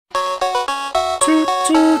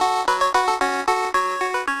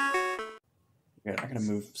gotta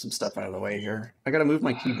move some stuff out of the way here. I gotta move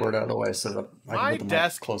my keyboard out of the way so that I can My put the mic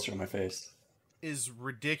desk closer to my face. is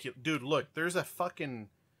ridiculous. Dude, look, there's a fucking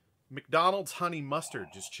McDonald's honey mustard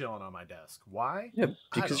just chilling on my desk. Why? Yeah,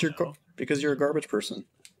 I because don't know. because you're a garbage person.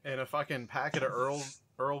 And a fucking packet of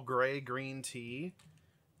Earl Grey green tea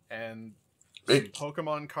and It-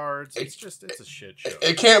 Pokemon cards. It's a shit show.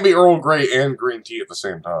 It can't be Earl Grey and green tea at the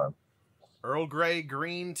same time. Earl Grey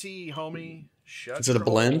green tea, homie. Is it a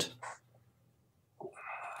blend?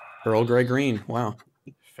 Earl Grey Green. Wow.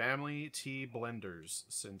 Family tea blenders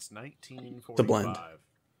since 1945. The blend.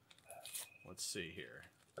 Let's see here.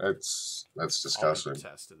 That's I'll disgusting. make a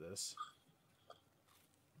test of this.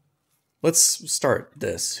 Let's start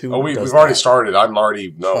this. Who? Oh, we've does already that? started. I'm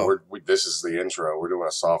already no. Oh. This is the intro. We're doing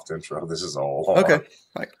a soft intro. This is all. Okay.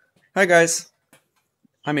 Hi guys.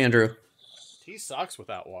 I'm Andrew. Tea sucks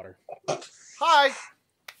without water. Hi.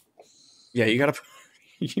 Yeah, you gotta.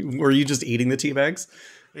 Were you just eating the tea bags?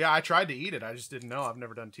 Yeah, I tried to eat it. I just didn't know. I've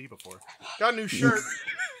never done tea before. Got a new shirt.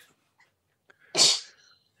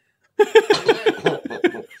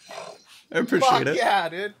 I appreciate it. Yeah,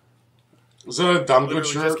 dude. Was that a dumb good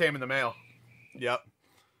Literally just shirt? came in the mail. Yep.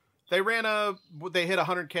 They hit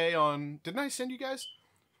 100K on, didn't I send you guys?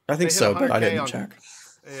 I think They hit so, but I 100K didn't on- check.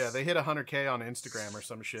 Yeah, they hit 100K on Instagram or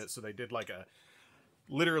some shit. So they did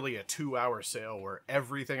literally a 2-hour sale where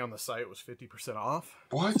everything on the site was 50% off.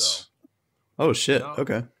 What? So, Oh shit. No.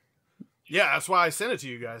 Okay. yeah, that's why I sent it to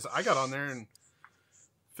you guys. I got on there and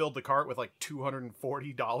filled the cart with like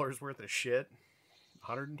 $240 worth of shit.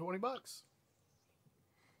 $120.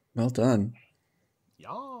 Well done. Yeah.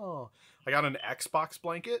 I got an Xbox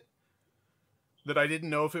blanket that I didn't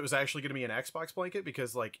know if it was actually going to be an Xbox blanket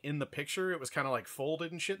because, like, in the picture, it was kind of, like,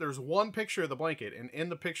 folded and shit. There's one picture of the blanket, and in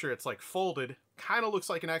the picture, it's, like, folded. Kind of looks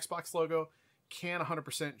like an Xbox logo. Can't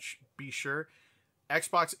 100% be sure.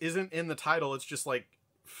 Xbox isn't in the title. It's just, like,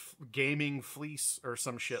 gaming fleece or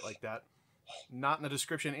some shit like that. Not in the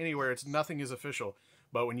description anywhere. Nothing is official.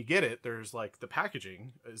 But when you get it, there's, like, the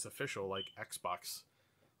packaging is official, like, Xbox.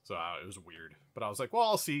 So it was weird. But I was like, well,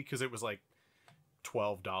 I'll see, because it was, like,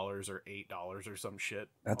 $12 or $8 or some shit.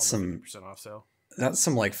 That's on some- the 50% off sale. That's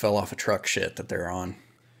some like fell off a truck shit that they're on.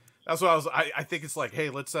 That's what I think it's like,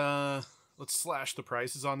 hey, let's slash the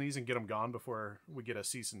prices on these and get them gone before we get a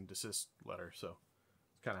cease and desist letter. So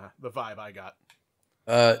it's kind of the vibe I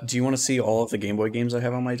got. Do you want to see all of the Game Boy games I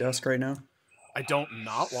have on my desk right now? I don't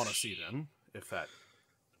not want to see them if that.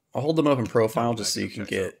 I'll hold them up in profile Oh, just so that you can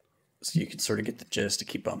checks sort of get the gist to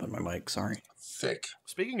keep bumping my mic. Sorry. Thick.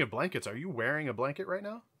 Speaking of blankets, are you wearing a blanket right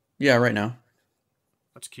now? Yeah, right now.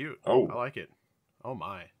 That's cute. Oh. I like it. Oh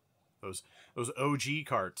my, those OG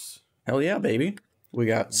carts. Hell yeah, baby. We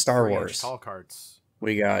got Star 3-inch Wars. tall carts.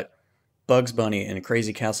 We got Bugs Bunny and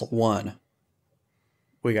Crazy Castle 1.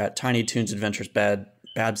 We got Tiny Toons Adventures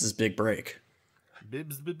Babs' Big Break.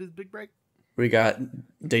 Bibs big break. We got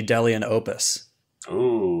Daedalian Opus.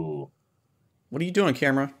 Ooh. What are you doing,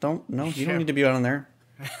 camera? You don't need to be on there.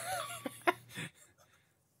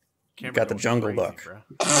 Camera Got the going Jungle crazy, Book.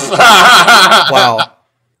 bruh. Wow.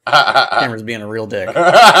 Camera's being a real dick.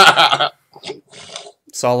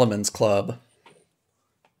 Solomon's Club.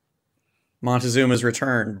 Montezuma's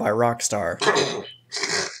Return by Rockstar.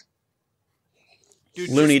 Dude,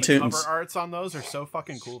 Looney just the Tunes. cover arts on those are so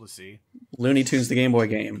fucking cool to see. Looney Tunes the Game Boy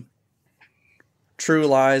game. True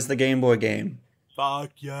Lies the Game Boy game.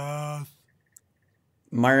 Fuck yes.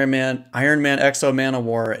 Iron Man Exo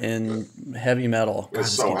Manowar in heavy metal. God, That's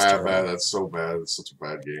this so game's bad. terrible. That's so bad. It's such a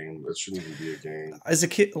bad game. That shouldn't even be a game. As a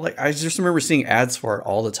kid, like I just remember seeing ads for it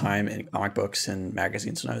all the time in comic books and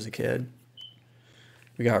magazines when I was a kid.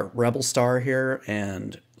 We got Rebel Star here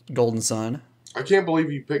and Golden Sun. I can't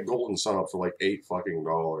believe you picked Golden Sun up for like $8 fucking.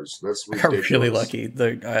 That's I got ridiculous. really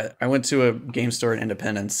lucky. I went to a game store in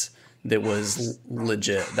Independence that was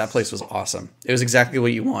legit. That place was awesome. It was exactly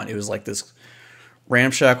what you want. It was like this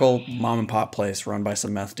ramshackle mom and pop place run by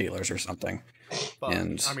some meth dealers or something. Fuck.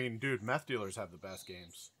 And- I mean, dude, meth dealers have the best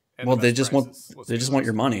games. And Well, the they best just prices. want Let's be your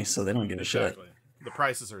honest. money, so they don't give a shit. Exactly. The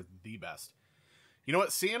prices are the best. You know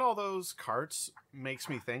what? Seeing all those carts makes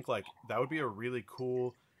me think like that would be a really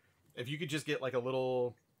cool. If you could just get like a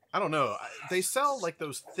little, I don't know. They sell like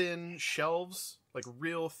those thin shelves, like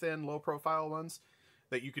real thin, low profile ones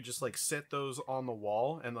that you could just like sit those on the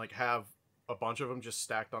wall and like have a bunch of them just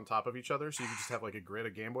stacked on top of each other, so you could just have like a grid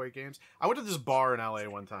of Game Boy games. I went to this bar in LA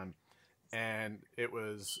one time, and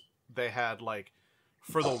they had like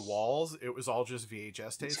for the walls, it was all just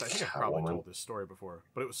VHS tapes. I think I probably told this story before,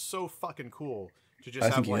 but it was so fucking cool to just I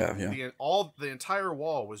have think you like have, yeah. the entire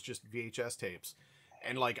wall was just VHS tapes,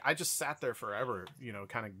 And like I just sat there forever, you know,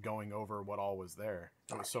 kind of going over what all was there.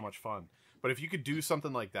 It was so much fun. But if you could do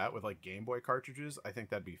something like that with like Game Boy cartridges, I think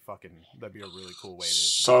that'd be a really cool way to.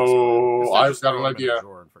 So I've got an idea.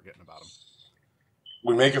 And forgetting about them.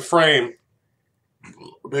 We make a frame,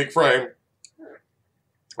 a big frame,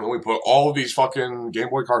 and we put all of these fucking Game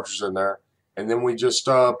Boy cartridges in there, and then we just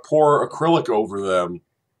pour acrylic over them.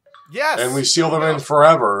 Yes. And we seal them in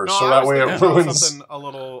forever, so that way it ruins. Something a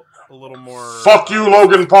little more. Fuck you,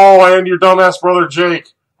 Logan Paul, and your dumbass brother Jake.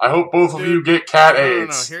 I hope both of you get cat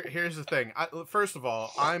AIDS. No. Here's the thing. First of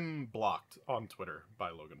all, I'm blocked on Twitter by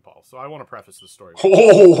Logan Paul, so I want to preface this story.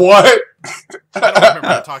 Oh, what? I don't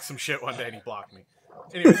remember to talk some shit one day and he blocked me.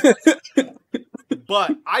 Anyway,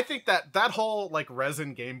 but I think that whole like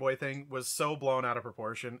resin Game Boy thing was so blown out of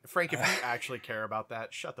proportion. Frank, if you actually care about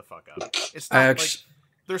that, shut the fuck up. It's not like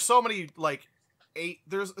there's so many like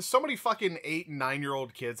there's so many fucking 8 and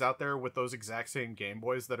 9-year-old kids out there with those exact same Game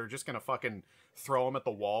Boys that are just gonna fucking throw them at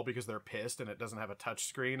the wall because they're pissed and it doesn't have a touch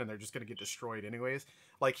screen and they're just gonna get destroyed anyways.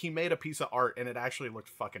 Like he made a piece of art and it actually looked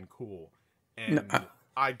fucking cool. And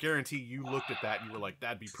I guarantee you looked at that and you were like,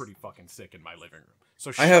 that'd be pretty fucking sick in my living room.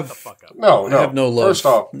 So shut the fuck up. No. I have no love. First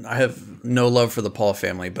off, I have no love for the Paul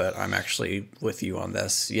family, but I'm actually with you on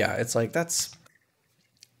this. Yeah, it's like that's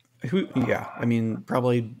who. Yeah, I mean,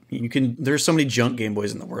 probably you can. There's so many junk Game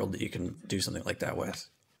Boys in the world that you can do something like that with.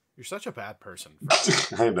 You're such a bad person.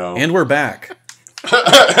 I know. And we're back.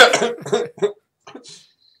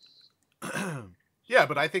 Yeah,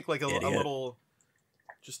 but I think like a little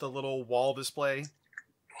wall display.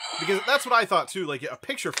 Because that's what I thought too. Like a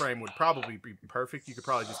picture frame would probably be perfect. You could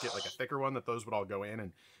probably just get like a thicker one that those would all go in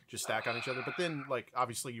and just stack on each other. But then like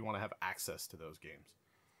obviously you want to have access to those games.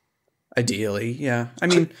 Ideally, yeah. I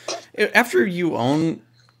mean, after you own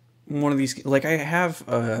one of these, like I have,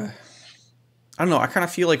 I don't know. I kind of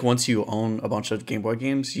feel like once you own a bunch of Game Boy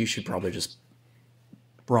games, you should probably just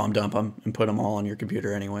ROM dump them and put them all on your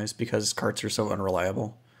computer anyways, because carts are so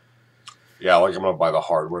unreliable. Yeah, like I'm gonna buy the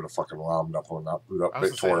hardware to fucking ROM dump and not boot up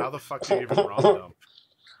BitTorrent. How the fuck do you even ROM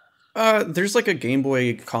dump? There's like a Game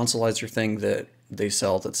Boy consolizer thing that they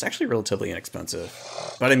sell that's actually relatively inexpensive.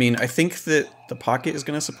 But I mean, I think that the Pocket is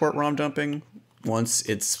going to support ROM dumping once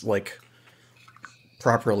it's like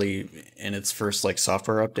properly in its first like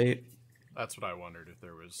software update. That's what I wondered, if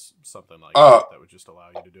there was something like that would just allow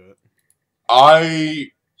you to do it. I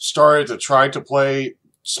started to try to play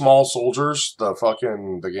Small Soldiers,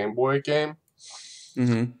 the Game Boy game.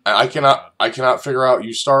 Mm-hmm. And I cannot figure out.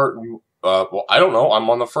 You start. Well, I don't know. I'm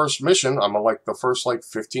on the first mission. I'm on like the first like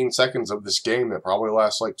 15 seconds of this game that probably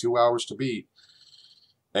lasts like 2 hours to beat,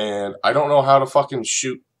 and I don't know how to fucking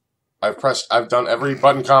shoot. I've done every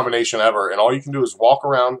button combination ever, and all you can do is walk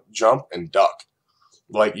around, jump, and duck.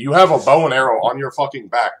 Like you have a bow and arrow on your fucking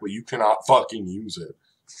back, but you cannot fucking use it.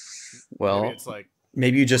 Well, maybe it's like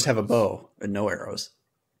maybe you just have a bow and no arrows.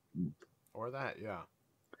 Or that, yeah.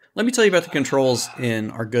 Let me tell you about the controls in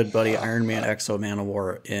our good buddy Iron Man Exo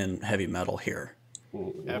Manowar in Heavy Metal here.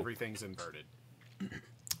 Everything's inverted.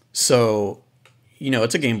 So,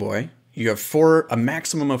 it's a Game Boy. You have a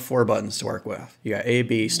maximum of 4 buttons to work with. You got A,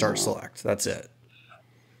 B, start, select. That's it.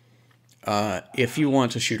 If you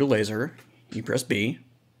want to shoot a laser, you press B.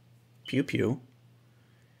 Pew, pew.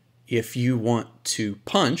 If you want to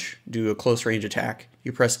punch, do a close range attack,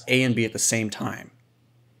 you press A and B at the same time.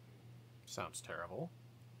 Sounds terrible.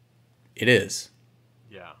 It is.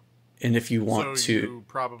 Yeah. And if you want to... you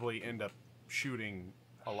probably end up shooting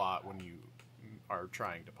a lot when you are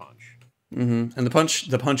trying to punch. Mm-hmm. And the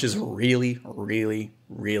punch is really, really,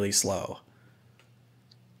 really slow.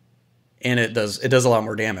 And it does a lot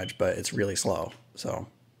more damage, but it's really slow. So...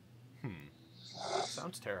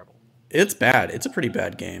 Sounds terrible. It's bad. It's a pretty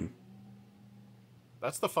bad game.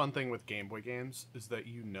 That's the fun thing with Game Boy games, is that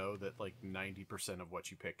you know that like 90% of what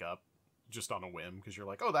you pick up just on a whim, because you're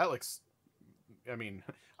like, oh, that looks... I mean,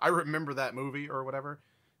 I remember that movie or whatever.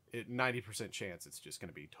 90% chance it's just going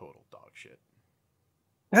to be total dog shit.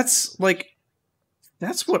 That's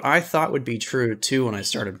what I thought would be true too when I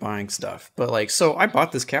started buying stuff. But so I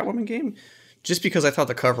bought this Catwoman game just because I thought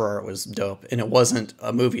the cover art was dope, and it wasn't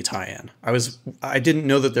a movie tie-in. I didn't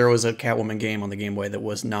know that there was a Catwoman game on the Game Boy that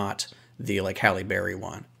was not the Halle Berry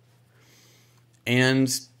one. And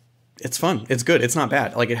it's fun. It's good. It's not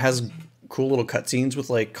bad. It has cool little cutscenes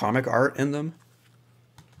with comic art in them.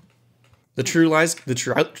 The True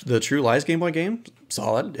Lies Game Boy game,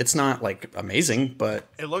 solid. It's not amazing, but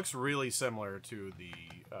it looks really similar to the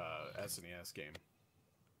SNES game.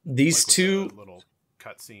 These two little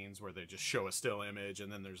cutscenes where they just show a still image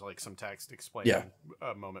and then there's some text explaining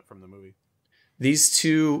a moment from the movie. These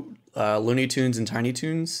two Looney Tunes and Tiny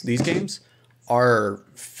Toons, these games are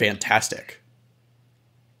fantastic.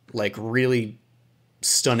 Like, really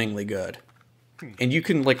stunningly good. And you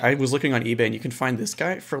can, like, I was looking on eBay and you can find this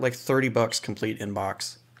guy for like $30 complete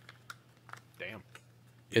inbox. Damn.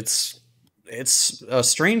 It's a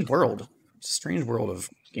strange world. It's a strange world of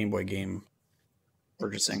Game Boy game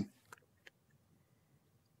purchasing.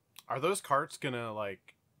 Are those carts gonna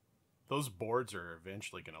like? Those boards are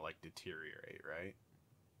eventually gonna like deteriorate, right?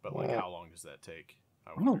 But like, how long does that take?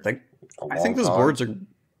 I don't think. A I think long those time. boards are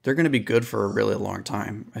they're going to be good for a really long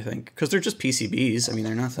time. I think because they're just PCBs. I mean,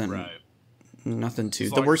 they're nothing. Right. Nothing too. As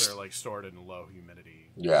The long as worst. they're like stored in low humidity.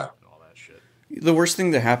 Yeah. And all that shit. The worst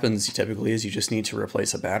thing that happens typically is you just need to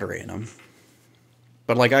replace a battery in them.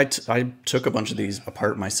 But like I took a bunch of these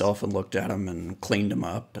apart myself and looked at them and cleaned them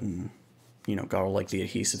up and got all like the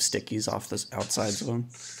adhesive stickies off the outsides of them.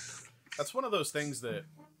 That's one of those things that,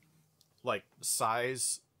 like,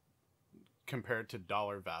 size compared to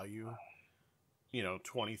dollar value,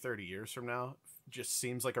 20, 30 years from now, just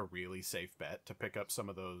seems like a really safe bet to pick up some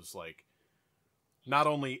of those, like, not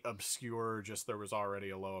only obscure, just there was already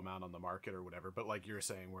a low amount on the market or whatever, but like you're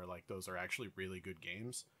saying, where like those are actually really good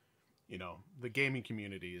games. The gaming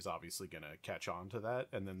community is obviously going to catch on to that,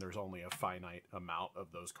 and then there's only a finite amount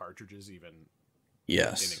of those cartridges even in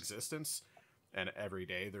existence. And every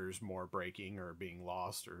day there's more breaking or being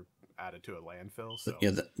lost or added to a landfill. So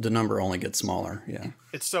Yeah, the number only gets smaller. Yeah.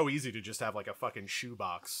 it's so easy to just have like a fucking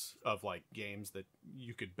shoebox of like games that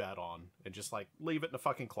you could bet on and just like leave it in a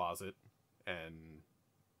fucking closet and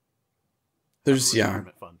There's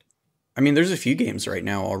retirement fund. I mean, there's a few games right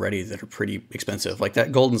now already that are pretty expensive. Like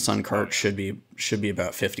that Golden Sun cart should be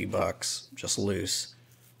about $50 just loose.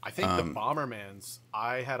 I think the Bombermans,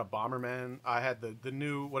 I had a Bomberman. I had the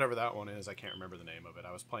new, whatever that one is. I can't remember the name of it.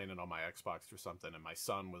 I was playing it on my Xbox or something, and my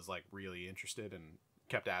son was like really interested and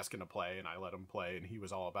kept asking to play, and I let him play, and he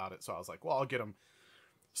was all about it. So I was like, well, I'll get him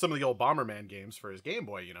some of the old Bomberman games for his Game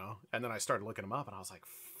Boy, And then I started looking them up, and I was like,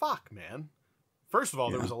 fuck, man. First of all,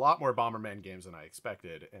 there was a lot more Bomberman games than I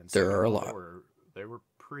expected, and there are a lot. They were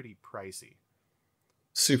pretty pricey.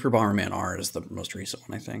 Super Bomberman R is the most recent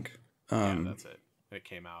one, I think. Yeah, that's it. It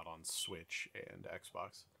came out on Switch and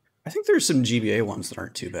Xbox. I think there's some GBA ones that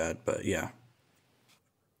aren't too bad, but yeah.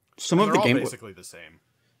 Some And of they're the all Game basically the same.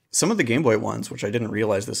 Some of the Game Boy ones, which I didn't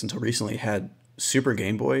realize this until recently, had Super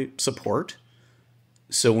Game Boy support.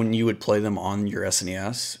 So when you would play them on your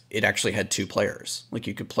SNES, it actually had two players. Like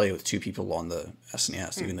you could play with two people on the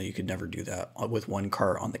SNES, even though you could never do that with one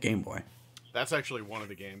cart on the Game Boy. That's actually one of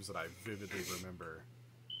the games that I vividly remember.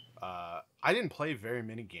 I didn't play very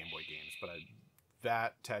many Game Boy games, but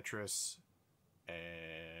that Tetris,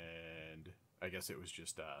 and I guess it was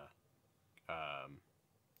just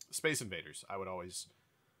Space Invaders. I would always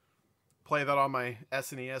play that on my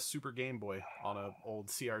SNES Super Game Boy on an old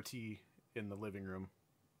CRT in the living room.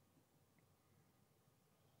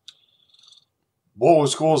 What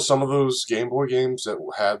was cool is some of those Game Boy games that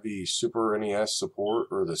had the Super NES support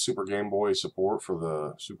or the Super Game Boy support for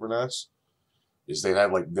the Super NES is they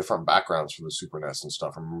had like different backgrounds for the Super NES and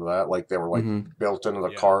stuff. Remember that? Like they were like built into the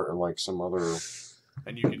cart and like some other.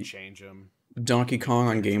 And you could change them. Donkey Kong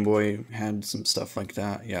on Game Boy had some stuff like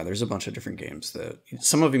that. Yeah, there's a bunch of different games that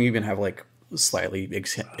some of them even have like slightly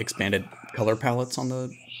expanded color palettes on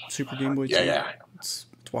the Super Game Boy. Yeah. It's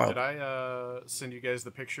wild. Did I send you guys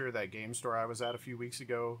the picture of that game store I was at a few weeks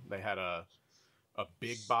ago? They had a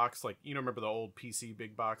big box, like, remember the old PC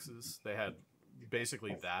big boxes? They had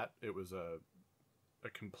basically that. It was a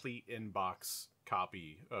complete in-box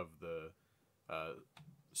copy of the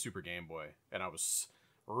Super Game Boy, and I was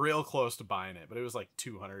real close to buying it, but it was like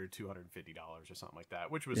 $250 or something like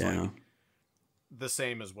that, which was like the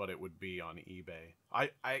same as what it would be on eBay.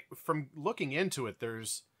 I from looking into it,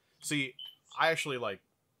 I actually like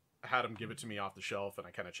had him give it to me off the shelf, and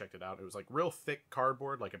I kind of checked it out. It was like real thick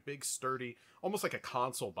cardboard, like a big sturdy, almost like a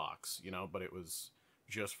console box, but it was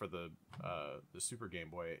just for the Super Game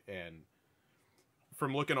Boy. And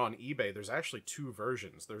from looking on eBay, there's actually two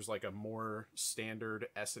versions. There's like a more standard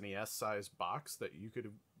SNES size box that you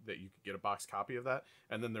could get a box copy of that,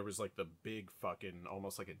 and then there was like the big fucking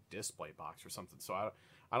almost like a display box or something. So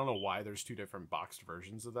I don't know why there's two different boxed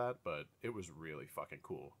versions of that, but it was really fucking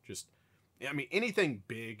cool. I mean, anything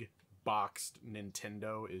big boxed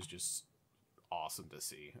Nintendo is just awesome to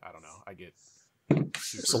see. I don't know. I get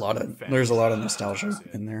there's a lot of nostalgia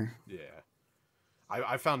in there. Yeah.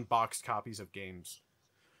 I found boxed copies of games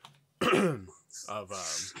of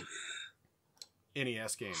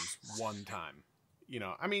NES games one time.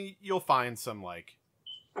 I mean, you'll find some like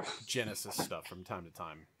Genesis stuff from time to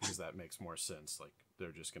time because that makes more sense. Like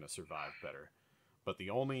they're just going to survive better. But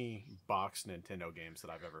the only boxed Nintendo games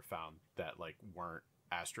that I've ever found that like weren't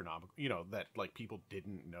astronomical, that like people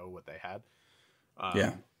didn't know what they had,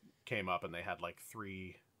 Yeah. came up, and they had like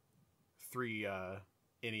three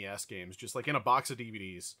NES games just like in a box of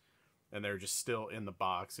DVDs, and they're just still in the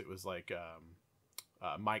box. It was like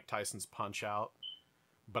Mike Tyson's Punch Out,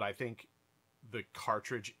 but I think the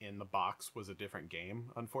cartridge in the box was a different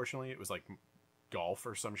game. Unfortunately, it was like golf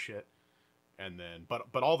or some shit. And then,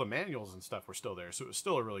 but all the manuals and stuff were still there, so it was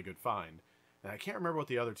still a really good find. And I can't remember what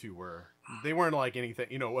the other two were. They weren't like anything,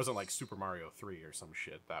 it wasn't like Super Mario 3 or some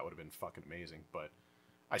shit. That would have been fucking amazing. But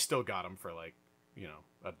I still got them for like, $1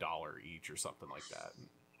 each or something like that. And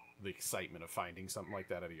the excitement of finding something like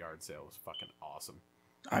that at a yard sale was fucking awesome.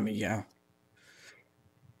 I mean, yeah.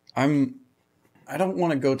 I don't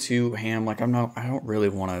want to go too ham. Like, I don't really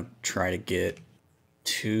want to try to get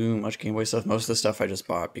too much Game Boy stuff. Most of the stuff I just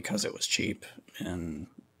bought because it was cheap, and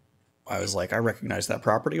I was like, I recognize that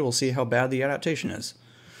property. We'll see how bad the adaptation is.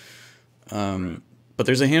 But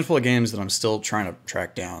there's a handful of games that I'm still trying to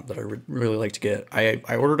track down that I would really like to get.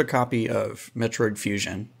 I ordered a copy of Metroid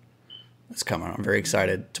Fusion. It's coming. I'm very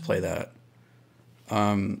excited to play that.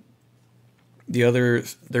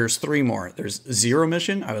 There's 3 more. There's Zero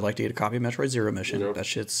Mission. I would like to get a copy of Metroid Zero Mission. Yep. That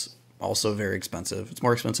shit's also very expensive. It's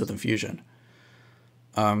more expensive than Fusion.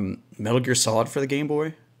 Metal Gear Solid for the Game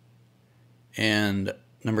Boy. And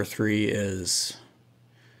number 3 is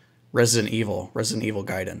Resident Evil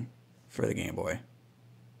Gaiden for the Game Boy.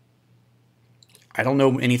 I don't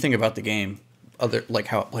know anything about the game, other like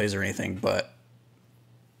how it plays or anything, but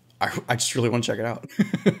I just really want to check it out.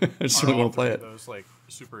 I just really want to play it. Those like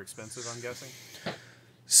super expensive, I'm guessing.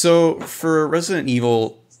 So for Resident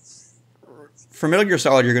Evil, for Metal Gear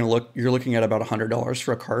Solid, you're looking at about $100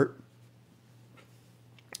 for a cart.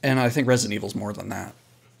 And I think Resident Evil's more than that.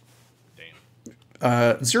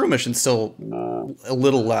 Damn. Zero Mission's still a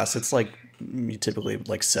little less. It's like typically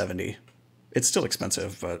like 70. It's still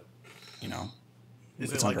expensive, but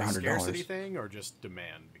Is it's it like under a $100. scarcity thing or just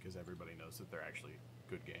demand because everybody knows that they're actually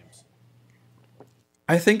good games?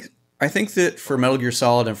 I think that for Metal Gear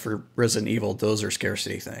Solid and for Resident Evil, those are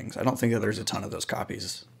scarcity things. I don't think that there's a ton of those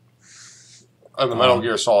copies. And the Metal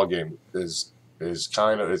Gear Solid game is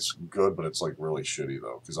kind of, it's good, but it's like really shitty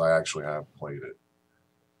though, because I actually have played it.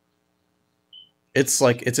 It's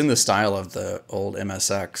like it's in the style of the old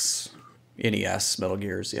MSX, NES Metal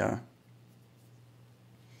Gears, yeah.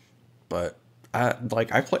 But I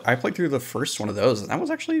played through the first one of those, and that was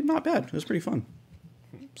actually not bad. It was pretty fun.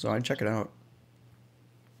 So I'd check it out.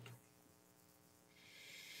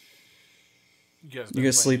 You guys, You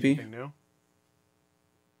guys sleepy? anything new?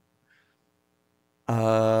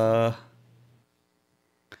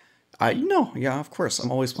 Yeah, of course.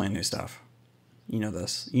 I'm always playing new stuff. You know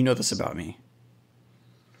this. You know this about me.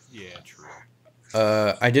 Yeah, true.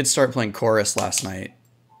 I did start playing Chorus last night,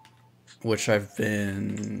 which I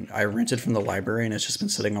rented from the library, and it's just been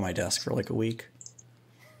sitting on my desk for like a week.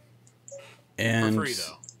 And For free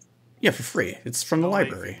though. Yeah, for free. It's from the No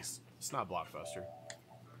late library. fees. It's not Blockbuster.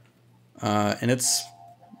 And it's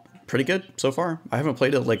pretty good so far. I haven't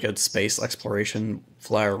played like a space exploration,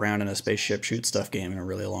 fly around in a spaceship, shoot stuff game in a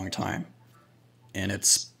really long time. And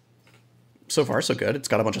it's so far so good. It's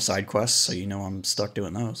got a bunch of side quests, so I'm stuck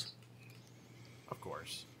doing those. Of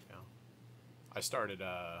course. Yeah. I started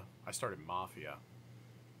Mafia,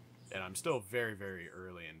 and I'm still very, very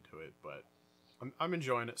early into it, but I'm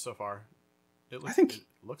enjoying it so far. It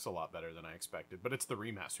looks a lot better than I expected, but it's the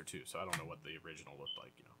remaster too, so I don't know what the original looked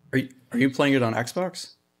like. Are you playing it on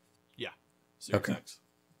Xbox? Yeah. Series Okay. X.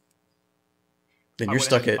 Then I you're went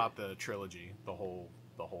stuck ahead and at. bought the trilogy, the whole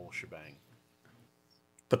shebang.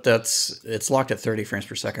 But it's locked at 30 frames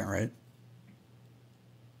per second, right?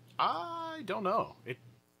 I don't know.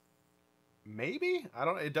 Maybe I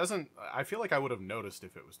don't. It doesn't. I feel like I would have noticed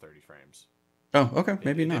if it was 30 frames. Oh, okay.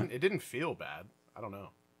 Maybe not. It didn't feel bad. I don't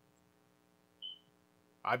know.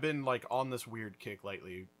 I've been like on this weird kick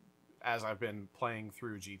lately as I've been playing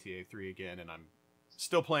through GTA 3 again, and I'm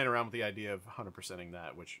still playing around with the idea of 100%ing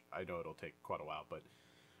that, which I know it'll take quite a while, but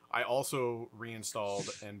I also reinstalled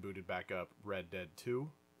and booted back up Red Dead 2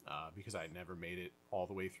 because I never made it all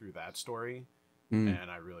the way through that story,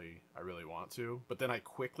 and I really want to. But then I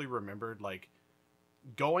quickly remembered, like,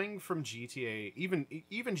 going from GTA, even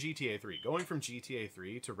GTA 3, going from GTA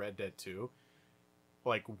 3 to Red Dead 2,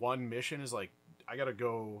 like, one mission is like, I gotta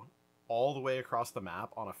go all the way across the map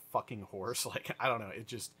on a fucking horse. Like, I don't know. It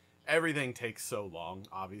just, everything takes so long,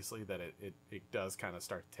 obviously, that it does kind of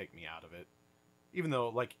start to take me out of it. Even though,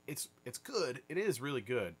 like, it's good. It is really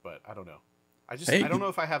good, but I don't know. I don't know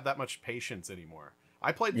if I have that much patience anymore.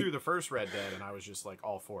 I played through the first Red Dead, and I was just, like,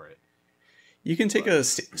 all for it. You can take a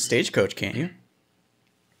stagecoach, can't you?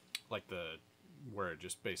 Like where it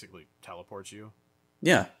just basically teleports you.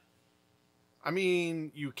 Yeah. I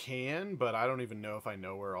mean, you can, but I don't even know if I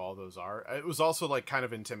know where all those are. It was also like kind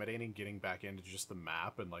of intimidating getting back into just the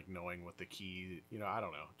map and like knowing what the key, I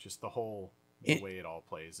don't know, just the way it all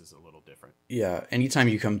plays is a little different. Yeah, anytime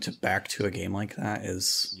you come back to a game like that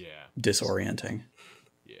is disorienting.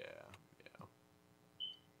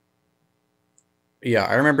 Yeah,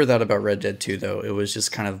 I remember that about Red Dead 2, though. It was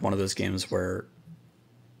just kind of one of those games where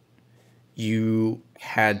you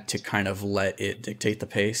had to kind of let it dictate the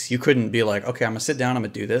pace. You couldn't be like, okay, I'm going to sit down, I'm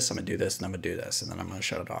going to do this, I'm going to do this, and I'm going to do this, and then I'm going to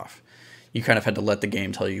shut it off. You kind of had to let the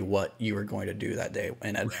game tell you what you were going to do that day.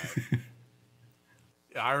 And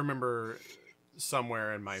I remember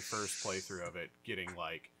somewhere in my first playthrough of it getting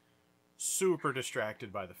like super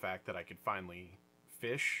distracted by the fact that I could finally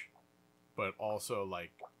fish, but also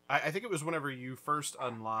like I think it was whenever you first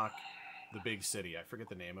unlock the big city. I forget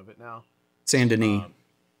the name of it now. Saint Denis.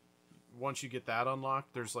 Once you get that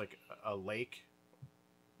unlocked, there's like a lake,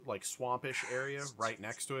 like swampish area right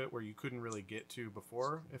next to it where you couldn't really get to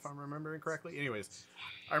before, if I'm remembering correctly. Anyways,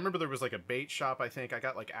 I remember there was like a bait shop. I think I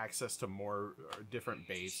got like access to more different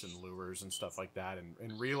baits and lures and stuff like that,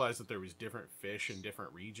 and realized that there was different fish in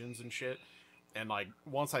different regions and shit. And like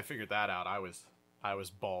once I figured that out, I was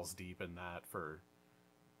balls deep in that for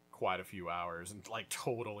quite a few hours and like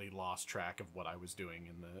totally lost track of what I was doing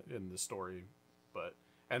in the story. But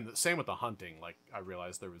and the same with the hunting. Like I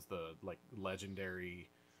realized there was the like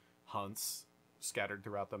legendary hunts scattered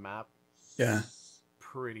throughout the map. Yeah,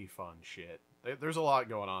 pretty fun shit. There's a lot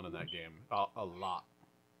going on in that game. A lot.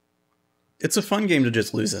 It's a fun game to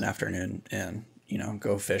just lose an afternoon and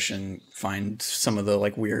go fish and find some of the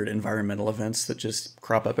like weird environmental events that just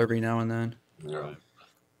crop up every now and then. Yeah,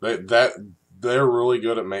 they're really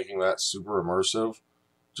good at making that super immersive,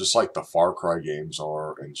 just like the Far Cry games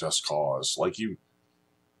are in Just Cause. Like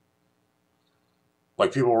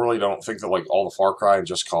people really don't think that like all the Far Cry and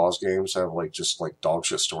Just Cause games have like just like dog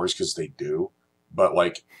shit stories, because they do. But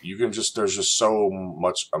like there's just so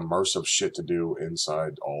much immersive shit to do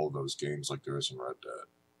inside all of those games, like there is in Red Dead.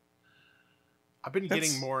 I've been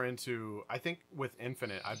getting more into, I think with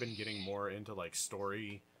Infinite, I've been getting more into like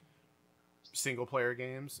story single player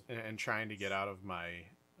games and trying to get out of my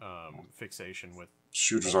fixation with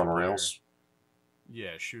shooters on rails.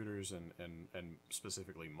 Yeah, shooters and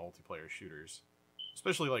specifically multiplayer shooters.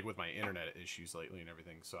 Especially like with my internet issues lately and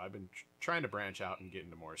everything. So I've been trying to branch out and get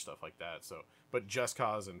into more stuff like that. So, but Just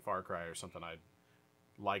Cause and Far Cry are something I'd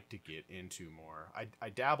like to get into more. I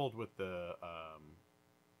dabbled with the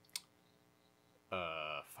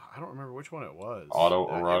I don't remember which one it was.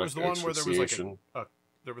 Autoerotic it was the one where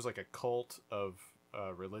there was like a cult of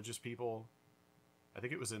religious people. I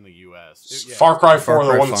think it was in the U.S. Far Cry 4,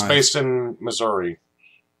 the one that's based in Missouri.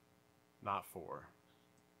 Not 4.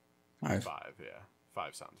 5, yeah.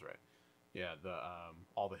 5 sounds right. Yeah, the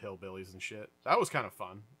all the hillbillies and shit. That was kind of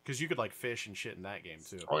fun because you could like fish and shit in that game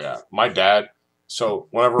too. Oh yeah, my dad. So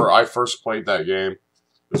whenever I first played that game, it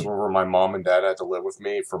was whenever my mom and dad had to live with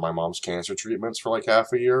me for my mom's cancer treatments for like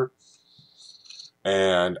half a year,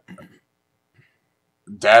 and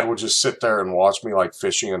Dad would just sit there and watch me like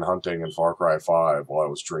fishing and hunting in Far Cry 5 while I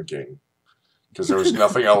was drinking because there was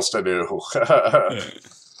nothing else to do.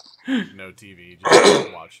 No TV,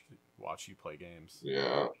 just watch you play games.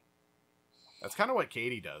 Yeah. That's kind of what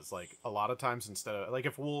Katie does. Like a lot of times, instead of like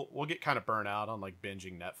if we'll get kind of burnt out on like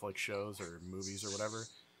binging Netflix shows or movies or whatever,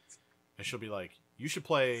 and she'll be like, "You should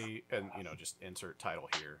play," and just insert title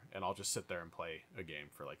here, and I'll just sit there and play a game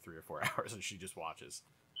for like 3 or 4 hours, and she just watches.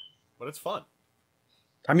 But it's fun.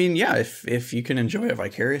 I mean, yeah, if you can enjoy it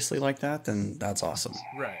vicariously like that, then that's awesome.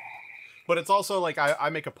 Right. But it's also like I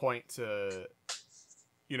make a point to,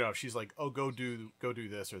 if she's like, "Oh, go do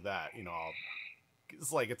this or that,"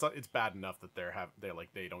 it's like it's bad enough that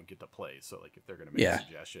they don't get to play. So like if they're gonna make a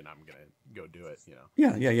suggestion, I'm gonna go do it.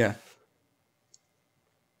 Yeah.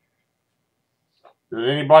 Did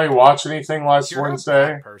anybody watch anything last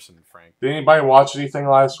Wednesday? Person, Frank. Did anybody watch anything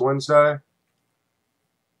last Wednesday?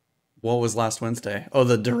 What was last Wednesday? Oh,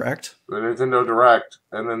 the Direct? The Nintendo Direct,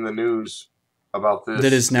 and then the news about this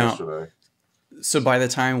that is now yesterday. So by the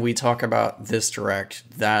time we talk about this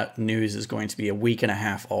Direct, that news is going to be a week and a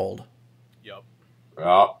half old. Yep.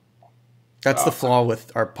 Yeah. That's the flaw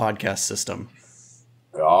with our podcast system.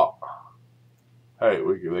 Yeah. Hey,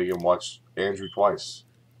 they can watch Andrew twice.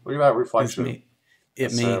 Look at that reflection.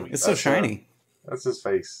 It's so shiny. That's his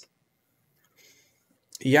face.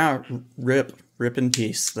 Yeah, rip in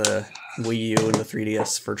peace, the Wii U and the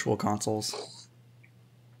 3DS virtual consoles.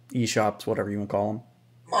 eShops, whatever you want to call them.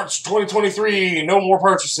 March 2023, no more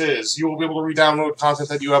purchases. You will be able to re-download content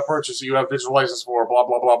that you have purchased, you have digital license for, blah,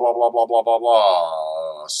 blah, blah, blah, blah, blah, blah, blah,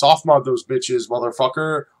 blah. Soft mod those bitches,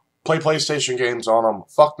 motherfucker. Play PlayStation games on them.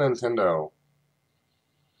 Fuck Nintendo.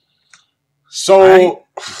 So...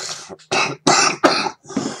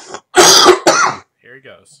 Here he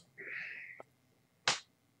goes.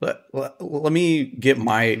 Let me get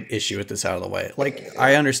my issue with this out of the way. Like,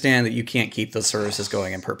 I understand that you can't keep the services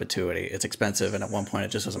going in perpetuity. It's expensive, and at one point it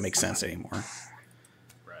just doesn't make sense anymore.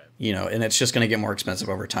 Right. You know, and it's just going to get more expensive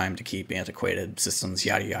over time to keep antiquated systems,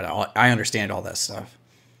 yada yada. I understand all that stuff.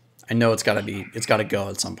 I know it's got to go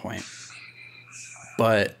at some point.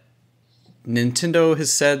 But Nintendo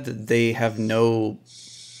has said that they have no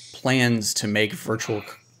plans to make virtual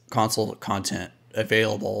console content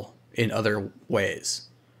available in other ways.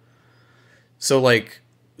 So, like,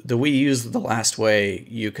 the Wii U is the last way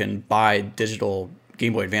you can buy digital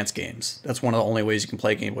Game Boy Advance games. That's one of the only ways you can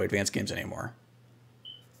play Game Boy Advance games anymore.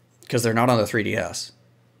 Because they're not on the 3DS.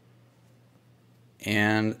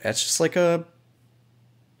 And that's just like a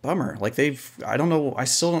bummer. Like, I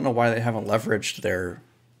still don't know why they haven't leveraged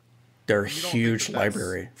their huge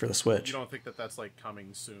library for the Switch. You don't think that that's, like, coming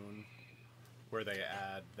soon? Where they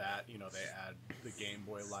add that, they add the Game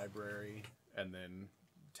Boy library and then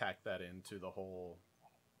tack that into the whole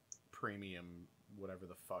premium, whatever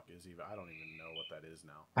the fuck is even. I don't even know what that is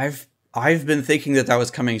now. I've been thinking that was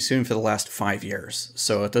coming soon for the last 5 years.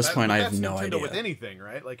 So at this point, I have no Nintendo idea. With anything,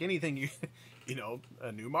 right? Like anything,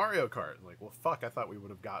 a new Mario Kart. Like, well, fuck, I thought we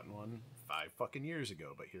would have gotten one 5 fucking years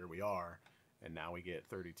ago, but here we are. And now we get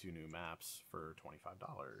 32 new maps for $25.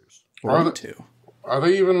 Are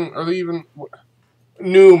they even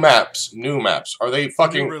new maps? New maps. Are they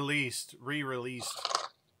fucking re-released?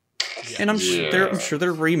 Yeah. And I'm sure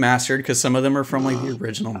they're remastered because some of them are from like the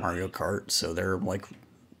original Mario Kart, so they're like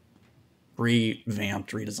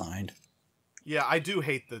revamped, redesigned. Yeah, I do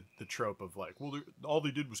hate the trope of like, well, all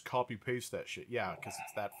they did was copy paste that shit. Yeah, because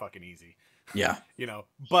it's that fucking easy. Yeah.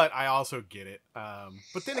 But I also get it.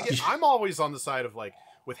 But then again, I'm always on the side of like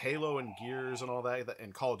with Halo and Gears and all that,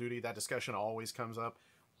 and Call of Duty, that discussion always comes up.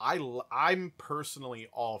 I'm personally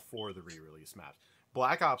all for the re-release maps.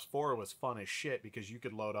 Black Ops 4 was fun as shit because you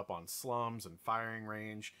could load up on slums and firing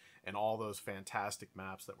range and all those fantastic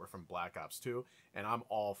maps that were from Black Ops 2, and I'm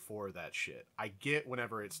all for that shit. I get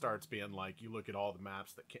whenever it starts being like, you look at all the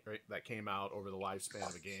maps that came out over the lifespan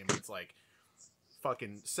of a game, it's like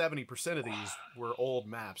fucking 70% of these were old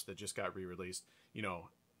maps that just got re-released.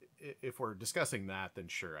 If we're discussing that, then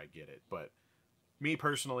sure, I get it. But me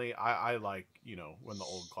personally, I like, when the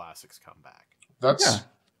old classics come back. That's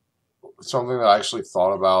something that I actually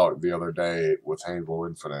thought about the other day with Halo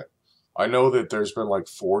Infinite. I know that there's been like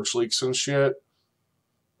Forge leaks and shit,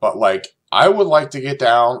 but like I would like to get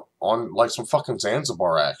down on like some fucking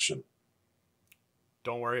Zanzibar action.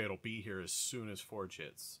 Don't worry, it'll be here as soon as Forge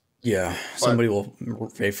hits. Yeah, somebody will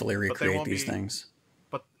faithfully recreate these things.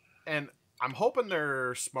 And I'm hoping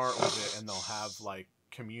they're smart with it and they'll have like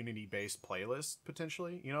community-based playlists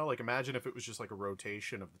potentially. Like imagine if it was just like a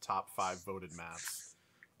rotation of the top 5 voted maps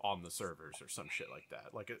on the servers or some shit like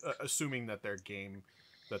that. Like assuming that their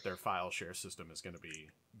file share system is going to be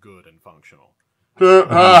good and functional.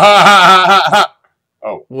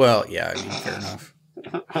 Oh. Well, yeah, I mean, fair enough.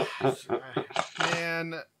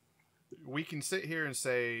 Man, we can sit here and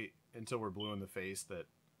say until we're blue in the face that,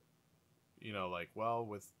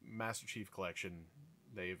 with Master Chief Collection,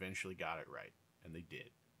 they eventually got it right. And they did.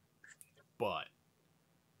 But,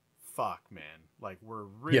 fuck, man. Like, we're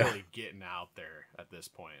really getting out there at this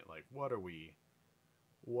point. Like, what are we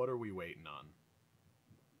waiting on?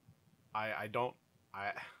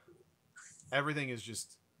 Everything is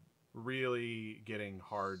just really getting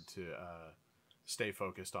hard to stay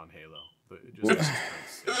focused on Halo.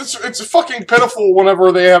 It's fucking pitiful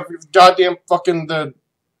whenever they have goddamn fucking the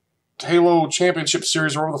Halo Championship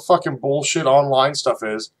Series or whatever the fucking bullshit online stuff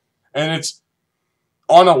is. And it's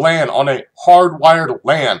on a LAN, on a hardwired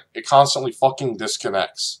LAN. It constantly fucking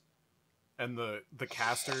disconnects. And the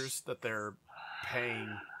casters that they're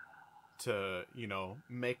paying to,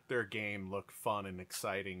 make their game look fun and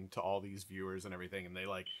exciting to all these viewers and everything. And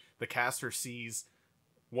the caster sees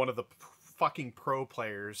one of the fucking pro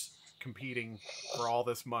players competing for all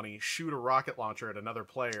this money shoot a rocket launcher at another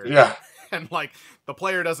player. Yeah. And the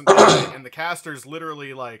player doesn't do it, and the caster's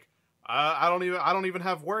literally like, I don't even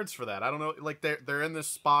have words for that. I don't know. Like they're in this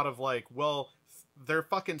spot of like, well, they're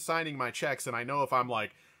fucking signing my checks, and I know if I'm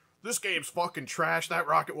like, this game's fucking trash, that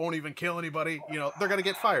rocket won't even kill anybody, they're gonna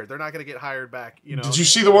get fired. They're not gonna get hired back. Did you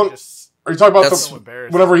see the one? Are you talking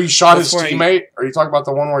about whenever he shot his teammate? Are you talking about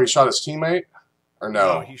the one where he shot his teammate? Or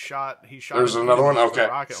no? He shot. There's a another one? with a Okay.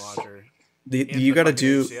 rocket launcher. You got to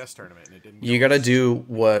do HCS tournament, and it didn't you go got to in. do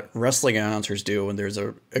what wrestling announcers do when there's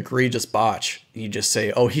a egregious botch. You just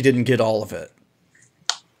say, "Oh, he didn't get all of it.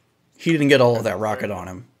 He didn't get all of that rocket on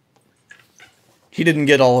him. He didn't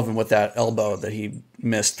get all of him with that elbow that he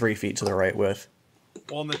missed 3 feet to the right with."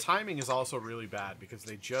 Well, and the timing is also really bad because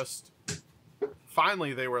they just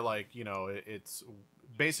finally they were like, it's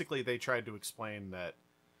basically they tried to explain that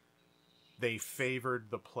they favored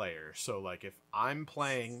the player. So, like, if I'm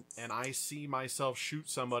playing and I see myself shoot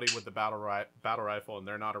somebody with the battle rifle and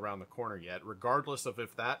they're not around the corner yet, regardless of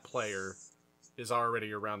if that player is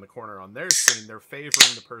already around the corner on their screen, they're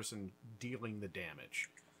favoring the person dealing the damage.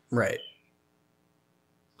 Right.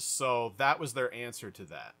 So that was their answer to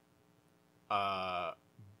that.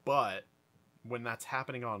 But when that's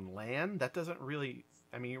happening on LAN, that doesn't really...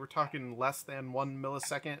 I mean, we're talking less than 1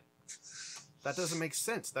 millisecond. That doesn't make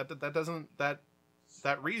sense. That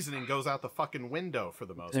reasoning goes out the fucking window for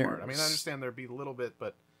the most part. I mean, I understand there'd be a little bit,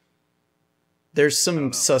 but there's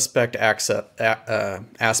some suspect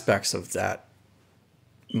aspects of that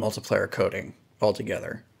multiplayer coding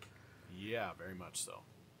altogether. Yeah, very much so.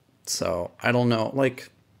 So I don't know.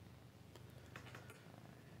 Like,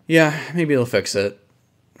 yeah, maybe they'll fix it.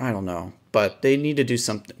 I don't know, but they need to do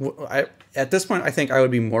something. At this point, I think I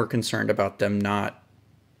would be more concerned about them not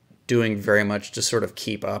doing very much to sort of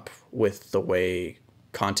keep up with the way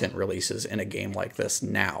content releases in a game like this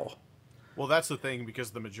now. Well, that's the thing,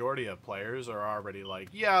 because the majority of players are already like,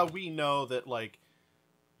 yeah, we know that, like,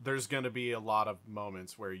 there's going to be a lot of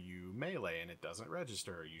moments where you melee and it doesn't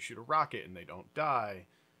register. You shoot a rocket and they don't die.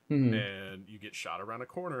 Mm-hmm. And you get shot around a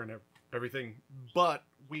corner and everything. But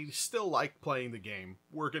we still like playing the game.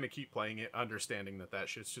 We're going to keep playing it, understanding that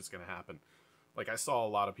shit's just going to happen. Like, I saw a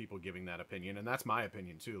lot of people giving that opinion, and that's my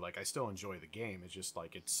opinion, too. Like, I still enjoy the game. It's just,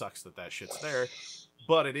 like, it sucks that shit's there.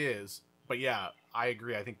 But it is. But, yeah, I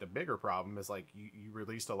agree. I think the bigger problem is, like, you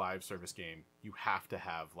released a live service game. You have to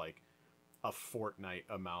have, like, a Fortnite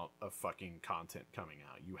amount of fucking content coming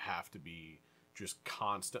out. You have to be just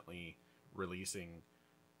constantly releasing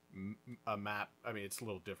a map. I mean, it's a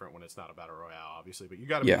little different when it's not a battle royale, obviously, but you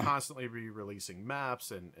got to be constantly releasing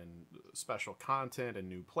maps and special content and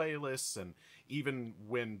new playlists, and even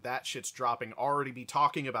when that shit's dropping, already be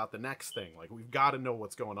talking about the next thing. Like, we've got to know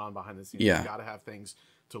what's going on behind the scenes. We've got to have things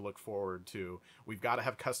to look forward to. We've got to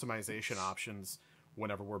have customization options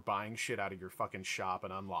whenever we're buying shit out of your fucking shop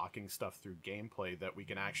and unlocking stuff through gameplay, that we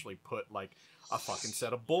can actually put, like, a fucking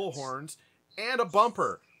set of bullhorns and a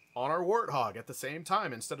bumper on our Warthog at the same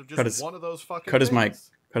time, instead of just one of those fucking Cut his things. mic.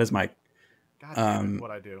 Cut his mic. God damn it,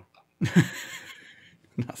 what'd I do?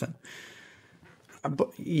 Nothing.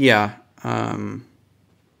 But yeah.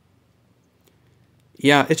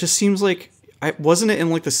 Yeah, it just seems like... wasn't it in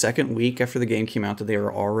like the second week after the game came out that they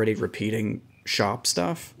were already repeating shop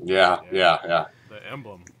stuff? Yeah. The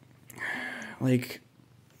emblem. Like...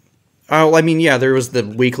 Oh, I mean, yeah, there was the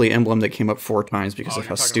weekly emblem that came up 4 times because of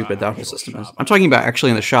how stupid that whole system is. I'm talking about actually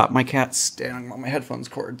in the shop. My cat's standing on my headphones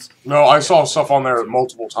cords. No, I saw stuff on there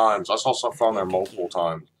multiple times.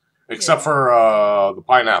 Except for the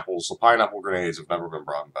pineapples. The pineapple grenades have never been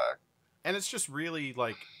brought back. And it's just really,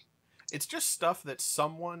 like, it's just stuff that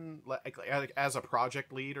someone, like as a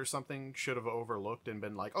project lead or something, should have overlooked and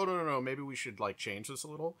been like, oh, no, maybe we should, like, change this a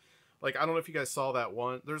little. Like, I don't know if you guys saw that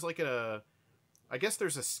one. There's, like, I guess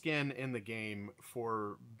there's a skin in the game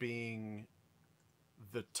for being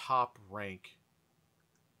the top rank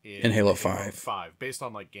in Halo 5. Based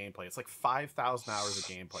on, like, gameplay. It's like 5,000 hours of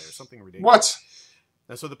gameplay or something ridiculous. What?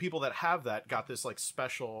 And so the people that have that got this, like,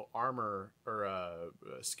 special armor or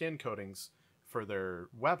skin coatings for their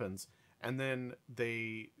weapons, and then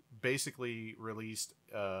they basically released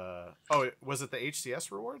was it the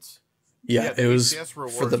HCS rewards? Yeah, the it was HCS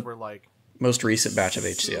rewards for the were, like, most recent batch of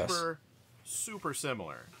HCS. Super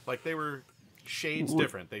similar. Like, they were shades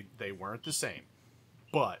different. They weren't the same.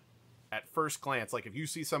 But at first glance, like, if you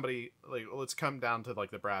see somebody, like, let's come down to,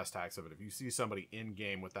 like, the brass tacks of it. If you see somebody in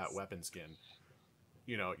game with that weapon skin,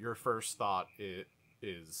 you know, your first thought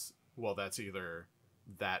is, well, that's either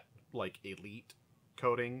that, like, elite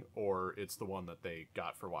coating or it's the one that they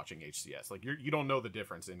got for watching HCS. Like, you don't know the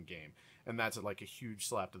difference in game, and that's, like, a huge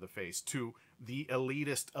slap to the face to the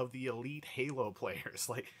elitist of the elite Halo players.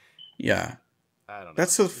 Like, yeah, I don't know.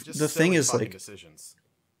 That's the thing is, like, decisions.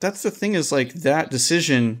 That's the thing is, like, that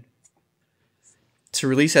decision to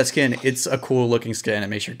release that skin, it's a cool looking skin. It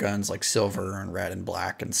makes your guns, like, silver and red and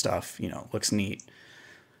black and stuff, you know, looks neat.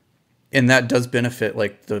 And that does benefit,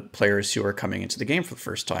 like, the players who are coming into the game for the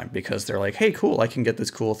first time, because they're like, hey, cool, I can get this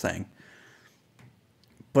cool thing.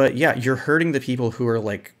 But yeah, you're hurting the people who are,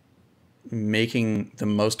 like, making the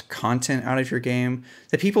most content out of your game,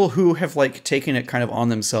 the people who have like taken it kind of on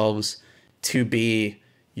themselves to be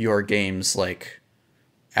your game's like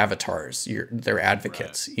avatars, they're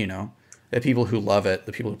advocates, you know, the people who love it,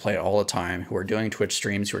 the people who play it all the time, who are doing Twitch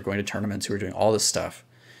streams, who are going to tournaments, who are doing all this stuff,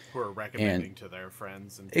 who are recommending to their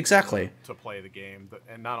friends and exactly to play the game.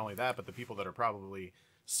 And not only that, but the people that are probably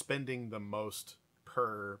spending the most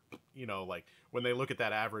per, you know, like when they look at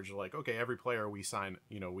that average, like, okay, every player we sign,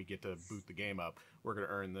 you know, we get to boot the game up, we're going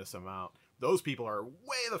to earn this amount. Those people are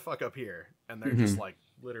way the fuck up here, and they're just like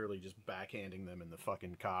literally just backhanding them in the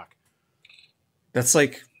fucking cock. That's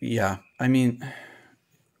like, yeah, I mean,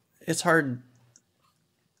 it's hard.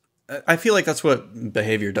 I feel like that's what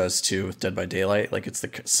behavior does too with Dead by Daylight. Like, it's the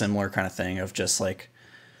similar kind of thing of just like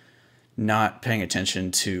not paying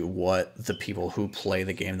attention to what the people who play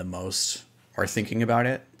the game the most are thinking about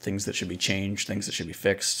it, things that should be changed, things that should be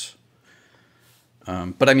fixed.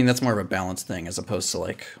 But I mean, that's more of a balanced thing as opposed to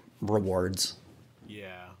like rewards.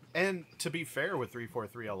 Yeah. And to be fair with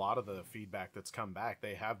 343, a lot of the feedback that's come back,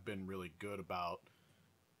 they have been really good about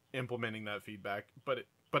implementing that feedback. But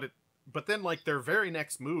then like their very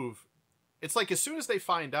next move, it's like as soon as they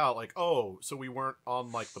find out, like, oh, so we weren't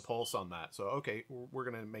on like the pulse on that, so okay, we're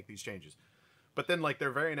gonna make these changes. But then like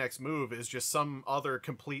their very next move is just some other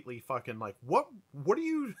completely fucking like, what are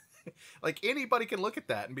you like, anybody can look at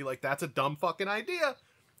that and be like, that's a dumb fucking idea.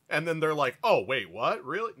 And then they're like, oh, wait, what?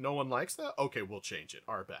 Really? No one likes that? Okay, we'll change it.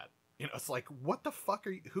 Our bad. You know, it's like, what the fuck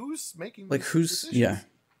are you? Who's making like who's decisions? Yeah.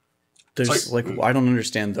 There's like I don't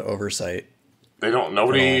understand the oversight. They don't.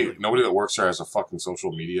 Nobody that works there has a fucking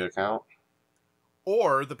social media account.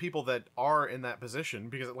 Or the people that are in that position,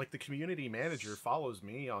 because like the community manager follows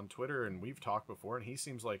me on Twitter, and we've talked before, and he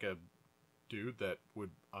seems like a dude that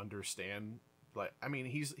would understand. Like, I mean,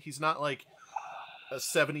 he's not like a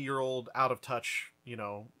 70-year-old out of touch, you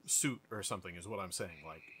know, suit or something is what I'm saying.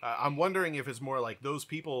 Like, I'm wondering if it's more like those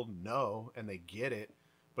people know and they get it,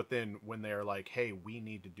 but then when they're like, hey, we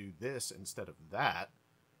need to do this instead of that,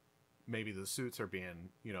 maybe the suits are being,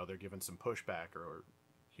 you know, they're giving some pushback or,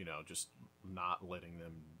 you know, just not letting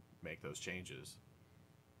them make those changes.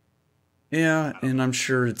 Yeah, and I'm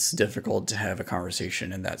sure it's difficult to have a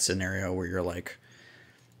conversation in that scenario where you're like,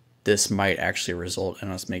 this might actually result in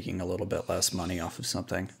us making a little bit less money off of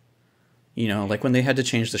something. You know, like when they had to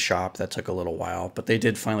change the shop, that took a little while, but they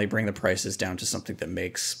did finally bring the prices down to something that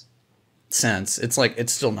makes sense. It's like,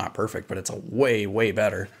 it's still not perfect, but it's a way, way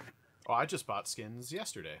better. Oh, I just bought skins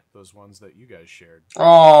yesterday. Those ones that you guys shared.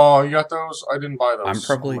 Oh, you got those? I didn't buy those.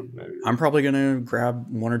 I'm probably gonna grab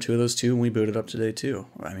one or two of those too, and we boot it up today too.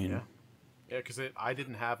 I mean, yeah, because I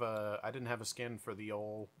didn't have a skin for the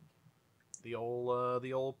old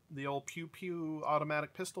pew pew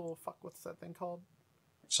automatic pistol. Fuck, what's that thing called?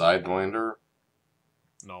 Sidewinder?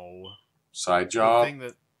 No. Side job? The thing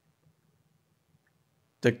that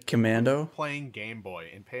the commando? Playing Game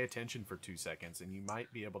Boy and pay attention for 2 seconds and you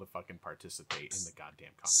might be able to fucking participate in the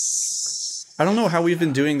goddamn conversation. I don't know how we've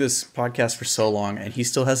been doing this podcast for so long and he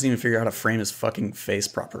still hasn't even figured out how to frame his fucking face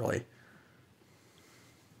properly.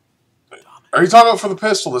 Are you talking about for the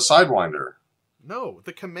pistol, the Sidewinder? No,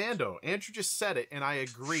 the commando. Andrew just said it and I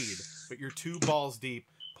agreed, but you're two balls deep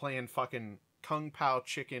playing fucking Kung Pao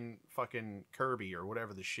Chicken fucking Kirby or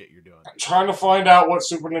whatever the shit you're doing. I'm trying to find out what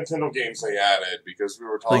Super Nintendo games they added because we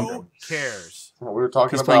were talking. Who cares? We were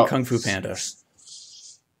talking He's about playing Kung Fu Panda.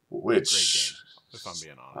 Which, great game, if I'm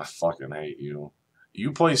being honest. I fucking hate you.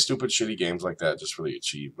 You play stupid, shitty games like that just for the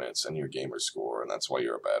achievements and your gamer score, and that's why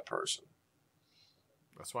you're a bad person.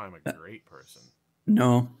 That's why I'm a great person.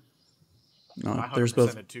 No, I there's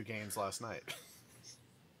both. 100%ed 2 games last night.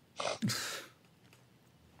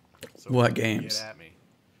 So what games? Get at me.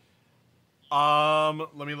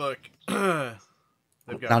 Let me look.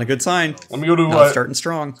 Not a good sign. Let me go to starting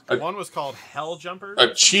strong. One was called Hell Jumpers.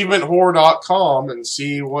 AchievementWhore.com and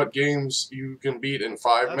see what games you can beat in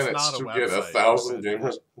 5 That's minutes not to a get website. 1,000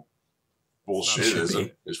 gamers. Bullshit, Should is be.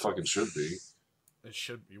 it? It fucking should be. It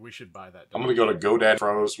should be. We should buy that. I'm gonna go to GoDaddy.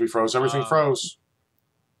 Froze. We froze. Everything froze.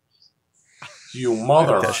 You that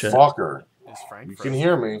motherfucker. Is Frank You frozen? can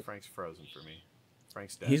hear me. Frank's frozen for me.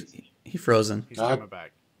 Frank's dead. He's frozen. He's God coming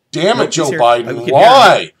back. Damn it, Look, Joe he's here. Biden. I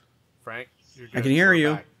Why? Frank, you're good. I can hear We're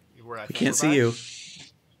you. back. I can't see you.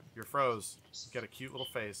 You're froze. You got a cute little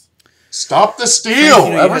face. Stop the steal!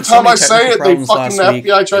 You Every had so time many I say it, technical they problems fucking last week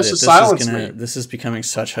FBI tries that to silence me. This is becoming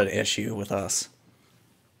such an issue with us.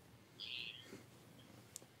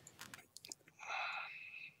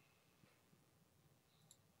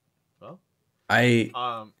 Well,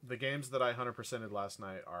 the games that I 100%ed last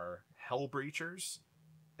night are Hellbreachers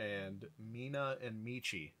and Mina and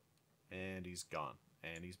Michi, and he's gone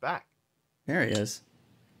and he's back. There he is.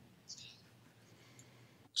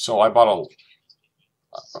 So I bought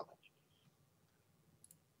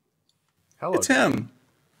Hello. It's him.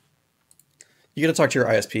 You got to talk to your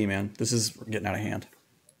ISP, man. This is getting out of hand.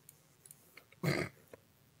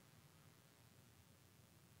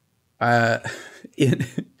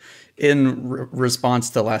 In response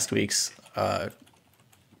to last week's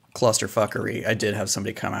clusterfuckery, I did have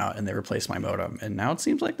somebody come out and they replaced my modem, and now it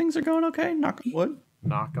seems like things are going okay. Knock on wood.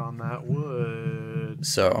 Knock on that wood.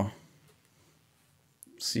 So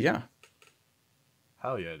yeah.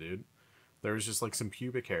 Hell yeah, dude. There was just like some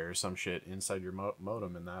pubic hair or some shit inside your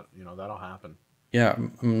modem, and that, you know, that'll happen. Yeah,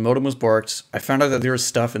 modem was borked. I found out that there was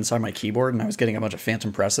stuff inside my keyboard, and I was getting a bunch of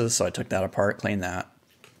phantom presses, so I took that apart, cleaned that.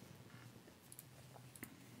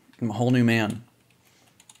 I'm a whole new man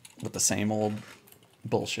with the same old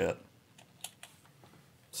bullshit.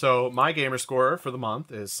 So my gamer score for the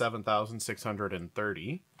month is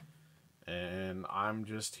 7,630, and I'm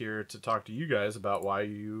just here to talk to you guys about why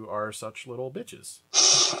you are such little bitches.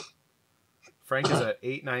 Frank is at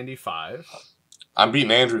 895. I'm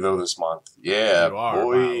beating Andrew though this month. Yeah, You are, by a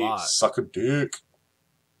boy, lot. suck a dick.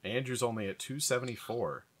 Andrew's only at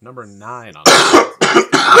 274, number 9 on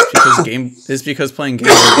the list. It's because playing Game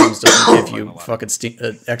Boy games doesn't give you fucking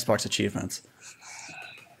Xbox achievements.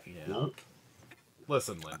 Yeah.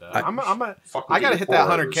 Listen, Linda, Fucking I gotta get hit that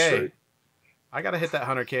 4 hours 100K. straight. I gotta hit that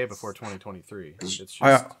 100K before 2023. It's just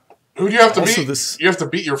Who do you have to Also beat? this- You have to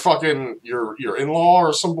beat your fucking your in-law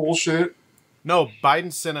or some bullshit. no.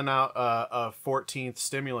 Biden's sending out a 14th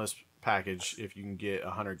stimulus package if you can get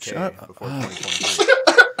 100K Shut up. before 2023.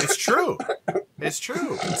 It's true. It's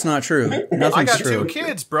true. It's not true. I Nothing's got true. 2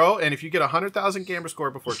 kids, bro, and if you get 100,000 gamer score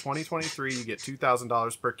before 2023, you get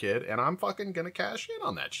 $2,000 per kid, and I'm fucking gonna cash in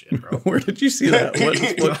on that shit, bro. Where did you see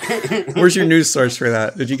that? Where's your news source for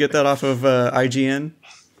that? Did you get that off of IGN?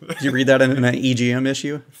 Did you read that in an EGM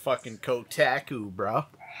issue? Fucking Kotaku, bro.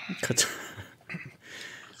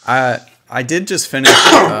 I did just finish,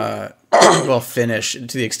 finish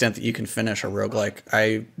to the extent that you can finish a roguelike.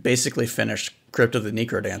 I basically finished Crypt of the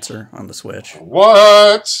Necrodancer on the Switch.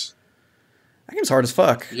 What? That game's hard as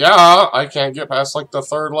fuck. Yeah, I can't get past like the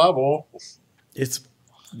 3rd level. It's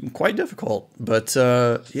quite difficult, but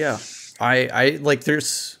yeah, I like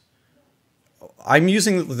there's. I'm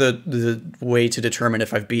using the way to determine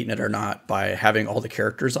if I've beaten it or not by having all the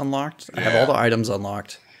characters unlocked. I have all the items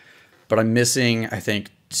unlocked, but I'm missing, I think,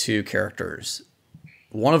 2 characters.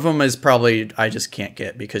 One of them is probably I just can't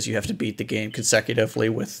get because you have to beat the game consecutively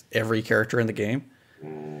with every character in the game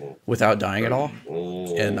without dying at all.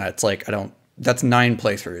 And that's like that's 9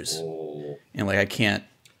 playthroughs. And like I can't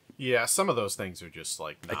Yeah, some of those things are just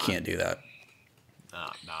like I can't do that.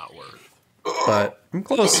 not worth. But I'm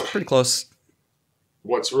close, pretty close.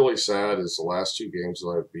 What's really sad is the last 2 games that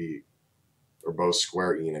I beat are both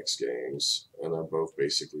Square Enix games, and they're both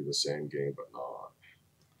basically the same game, but not.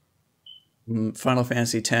 Final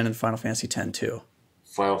Fantasy X and Final Fantasy X-2.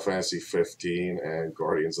 Final Fantasy 15 and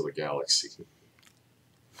Guardians of the Galaxy.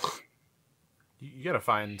 You gotta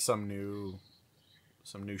find some new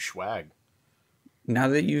swag. Now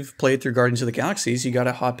that you've played through Guardians of the Galaxies, you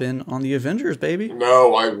gotta hop in on the Avengers, baby.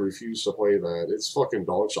 No, I refuse to play that. It's fucking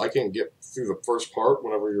dog shit. I can't get through the first part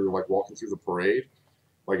whenever you're like walking through the parade.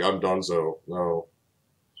 Like I'm donezo. No.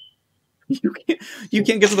 You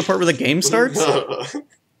can't get to the part where the game starts?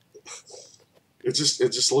 It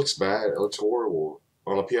just looks bad. It looks horrible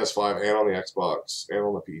on the PS5 and on the Xbox and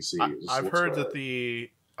on the PC. I've heard that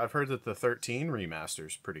the 13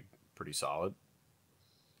 remaster's pretty solid.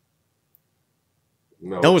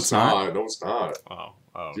 No, it's not. No, it's not. Oh,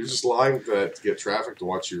 You're just lying to get traffic to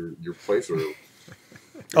watch your playthrough.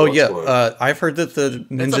 Oh Let's yeah, play. I've heard that the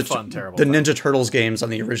Ninja Turtles games on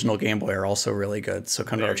the original Game Boy are also really good. So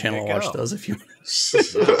come to our channel and watch those if you.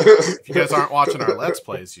 If you guys aren't watching our Let's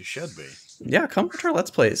Plays, you should be. Yeah, come watch our Let's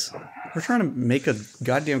Plays. We're trying to make a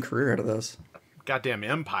goddamn career out of those. Goddamn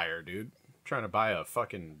empire, dude. I'm trying to buy a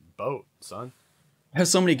fucking boat, son. I have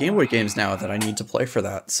so many Game Boy games now that I need to play for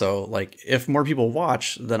that. So like, if more people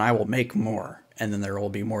watch, then I will make more, and then there will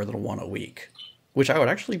be more than one a week, which I would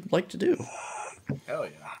actually like to do. Hell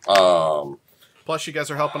yeah. Plus, you guys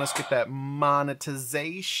are helping us get that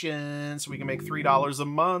monetization so we can make $3 a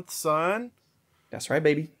month, son. That's right,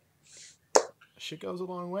 baby. Shit goes a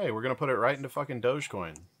long way. We're going to put it right into fucking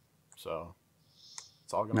Dogecoin. So,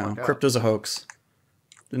 it's all going to work out. Crypto's a hoax.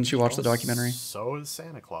 Didn't you watch the documentary? So is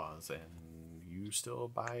Santa Claus, and you still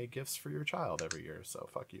buy gifts for your child every year, so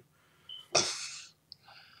fuck you.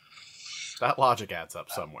 That logic adds up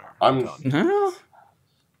somewhere.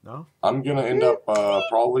 No? I'm gonna end up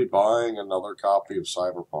probably buying another copy of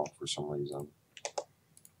Cyberpunk for some reason.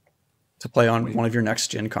 to play on one of your next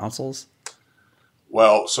gen consoles?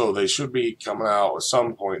 Well, so they should be coming out at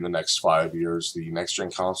some point in the next 5 years, the next gen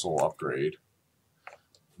console upgrade.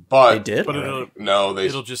 But They did? But already? no,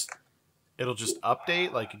 it'll just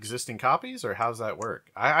update like existing copies, or how's that work?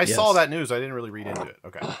 I Yes. saw that news. I didn't really read into it.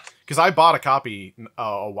 Okay, because I bought a copy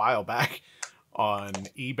a while back on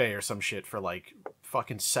eBay or some shit for like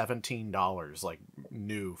fucking $17, like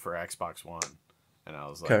new for Xbox One. And I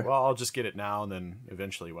was like, Okay. well, I'll just get it now, and then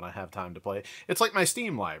eventually when I have time to play. It's like my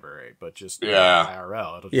Steam library, but just Yeah.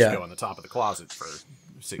 IRL. It'll just Yeah. go on the top of the closet for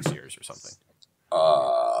 6 years or something.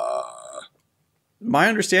 My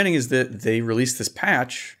understanding is that they released this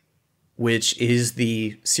patch, which is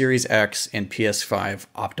the Series X and PS5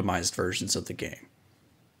 optimized versions of the game.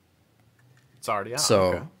 It's already out. So,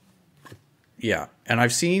 okay. yeah. And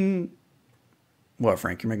I've seen... What,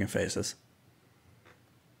 Frank? You're making faces.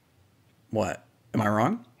 What? Am I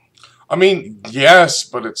wrong? I mean, yes,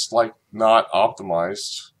 but it's like not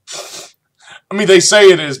optimized. I mean, they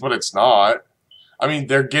say it is, but it's not. I mean,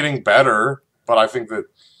 they're getting better, but I think that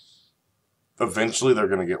eventually they're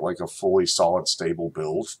going to get like a fully solid, stable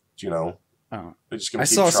build. You know, Oh. they're just going I to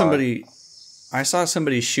keep saw trying.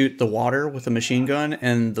 somebody shoot the water with a machine gun,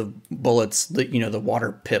 and the bullets, the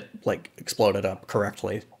water pip like exploded up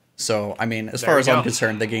correctly. So, I mean, as There far you as I'm go.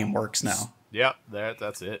 concerned, the game works now. Yep,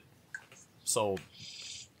 that's it. Sold.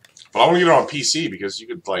 But I want to get it on PC because you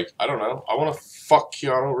could like, I don't know, I want to fuck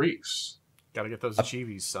Keanu Reeves. Gotta get those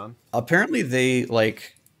achievies, son. Apparently, they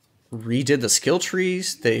like redid the skill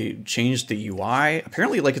trees. They changed the UI.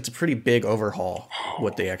 Apparently, like it's a pretty big overhaul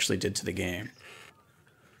what they actually did to the game.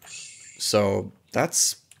 So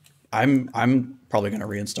I'm probably gonna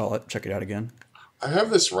reinstall it, check it out again. I have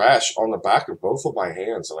this rash on the back of both of my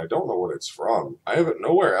hands, and I don't know what it's from. I have it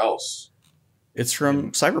nowhere else. It's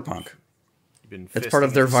from Cyberpunk. You've been It's part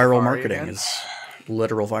of fisting their in viral Safari marketing. again? Is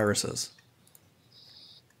literal viruses.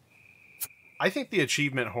 I think the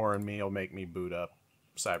achievement whore in me will make me boot up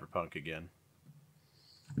Cyberpunk again.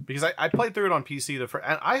 Because I played through it on PC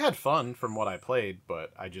and I had fun from what I played,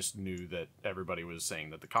 but I just knew that everybody was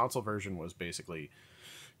saying that the console version was basically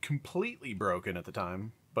completely broken at the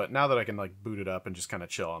time. But now that I can like boot it up and just kind of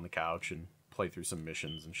chill on the couch and play through some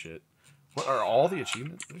missions and shit. What are all the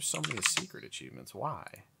achievements? There's so many secret achievements. Why?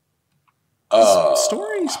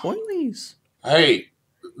 Story spoilies. Hey,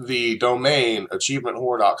 the domain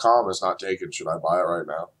achievementwhore.com is not taken. Should I buy it right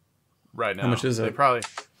now? Right now. How much is They it? probably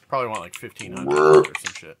want like $1,500 or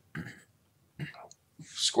some shit.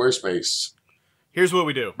 Squarespace. Here's what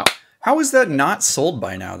we do. How is that not sold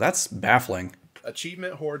by now? That's baffling.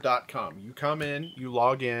 achievementwhore.com. You come in, you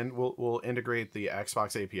log in, we'll integrate the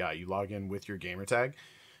Xbox API. You log in with your gamer tag.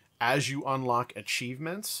 As you unlock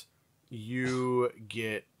achievements, you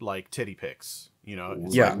get like titty pics. You know,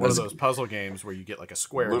 it's Yeah, like one of that's- those puzzle games where you get like a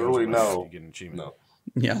square. goes Literally, away, no. You get an achievement. No.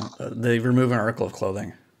 Yeah, they remove an article of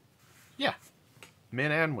clothing. Yeah,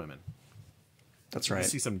 men and women. That's You right.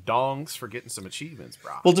 see some dongs for getting some achievements,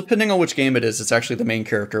 bro. Well, depending on which game it is, it's actually the main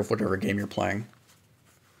character of whatever game you're playing.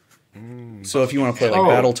 So if you want to play like Oh.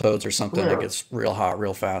 Battletoads or something, Yeah. it gets real hot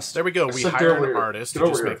real fast. There we go. We Sit hire over an here. artist Get to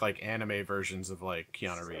over just here. make like anime versions of like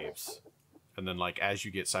Keanu Reeves, and then like as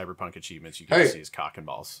you get Cyberpunk achievements, you get Hey. to see his cock and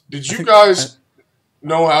balls. Did you guys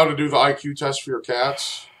know how to do the IQ test for your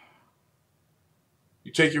cats?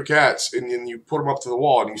 You take your cats and then you put them up to the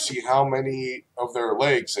wall and you see how many of their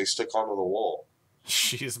legs they stick onto the wall.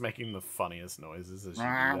 She is making the funniest noises as you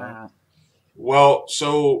do that. Well,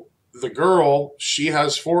 so the girl, she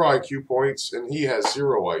has 4 IQ points and he has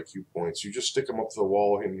 0 IQ points. You just stick him up to the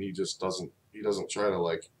wall and he doesn't try to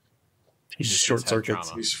like, He just Just short head circuits.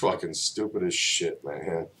 trauma. he's fucking stupid as shit,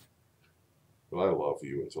 man. But I love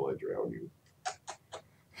you until I drown you.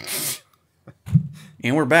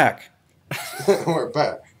 And we're back. We're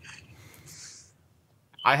back.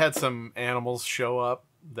 I had some animals show up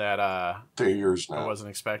that They're yours I now. wasn't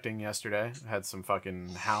expecting yesterday. I had some fucking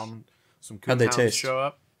some How'd they coonhounds taste? show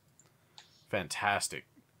up. Fantastic,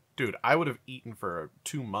 dude! I would have eaten for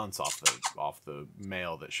 2 months off the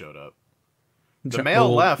male that showed up. The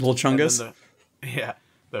male left. Little and then chungus.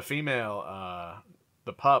 the female,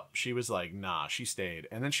 the pup. She was like, nah, she stayed,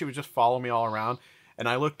 and then she would just follow me all around. And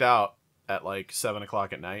I looked out at like 7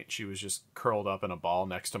 o'clock at night. She was just curled up in a ball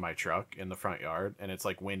next to my truck in the front yard, and it's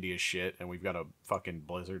like windy as shit, and we've got a fucking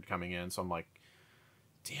blizzard coming in. So I'm like,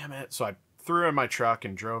 damn it! So I threw her in my truck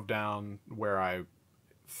and drove down where I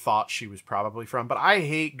thought she was probably from. But I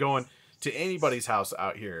hate going to anybody's house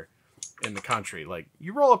out here in the country. Like,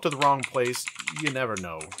 you roll up to the wrong place, you never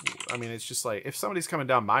know. I mean, it's just like, if somebody's coming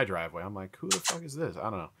down my driveway, I'm like, who the fuck is this? I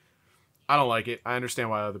don't know. I don't like it. I understand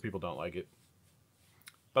why other people don't like it.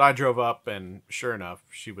 But I drove up, and sure enough,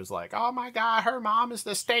 she was like, "Oh my god, her mom is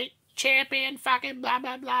the state champion, fucking blah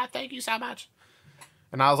blah blah. Thank you so much."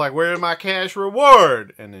 And I was like, "Where's my cash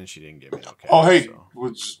reward?" And then she didn't give me no cash. Oh, hey, so.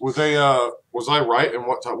 was I right? And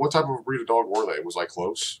what type of breed of dog were they? Was I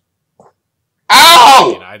close?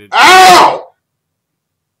 Ow! Ow!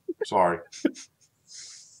 Sorry.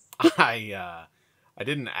 I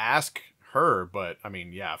didn't ask her, but I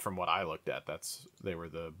mean, yeah, from what I looked at, they were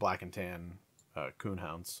the black and tan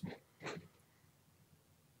coonhounds.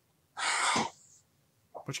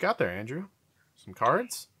 What you got there, Andrew? Some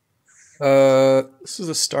cards? This is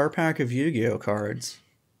a star pack of Yu-Gi-Oh cards.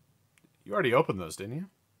 You already opened those, didn't you?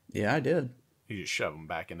 Yeah, I did. You just shove them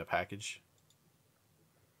back in the package.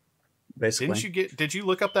 Basically. Did you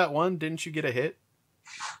look up that one? Didn't you get a hit?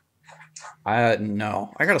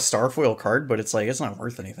 No. I got a Starfoil card, but it's not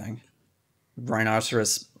worth anything.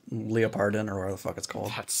 Rhinoceros Leopardon, or whatever the fuck it's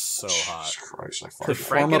called. That's so hot. Jesus Christ, I The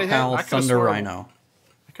farted. Formapal Thunder Rhino.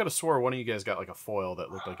 I could have swore one of you guys got like a foil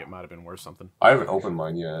that looked like it might have been worth something. I haven't opened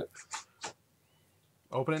mine yet.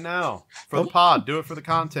 Open it now. For the pod. Do it for the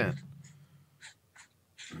content.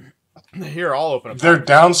 Here, I'll open it. They're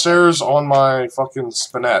downstairs on my fucking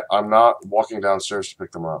spinet. I'm not walking downstairs to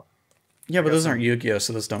pick them up. Yeah, but those aren't Yu-Gi-Oh,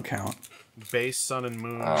 so those don't count. Base Sun and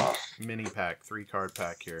Moon mini pack, 3-card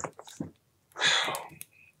pack here.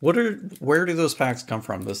 Where do those packs come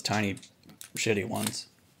from? Those tiny, shitty ones.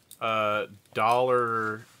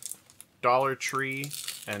 Dollar Tree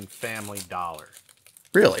and Family Dollar.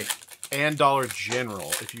 Really? And Dollar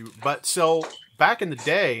General. So back in the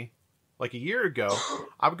day, like a year ago,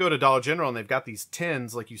 I would go to Dollar General and they've got these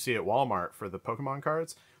tins like you see at Walmart for the Pokemon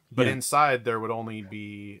cards. But inside there would only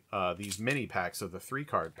be these mini packs of the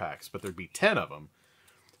 3-card packs, but there'd be 10 of them.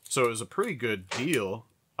 So it was a pretty good deal.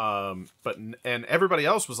 And everybody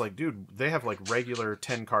else was like, dude, they have like regular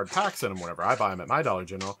 10-card packs in them, whatever. I buy them at my Dollar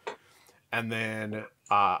General. And then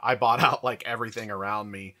I bought out like everything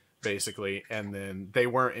around me, basically. And then they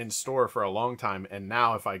weren't in store for a long time. And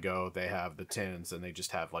now if I go, they have the 10s and they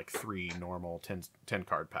just have like 3 normal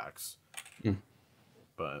 10-card packs. Mm.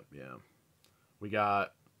 But yeah, we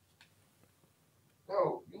got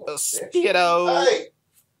a Skiddo. Hey!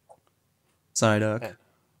 Psyduck.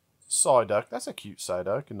 Psyduck. That's a cute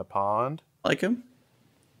Psyduck in the pond. Like him.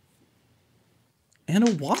 And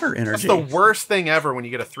a water energy. That's the worst thing ever when you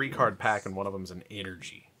get a 3-card pack and one of them's an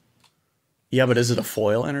energy. Yeah, but is it a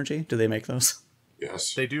foil energy? Do they make those?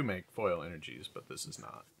 Yes. They do make foil energies, but this is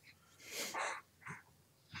not.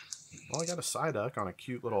 Well, I got a Psyduck on a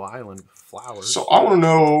cute little island with flowers. So I want to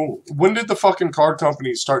know, when did the fucking card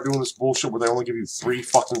companies start doing this bullshit where they only give you 3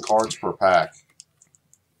 fucking cards per pack?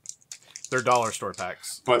 They're dollar store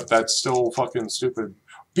packs. But that's still fucking stupid.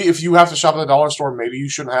 If you have to shop at the dollar store, maybe you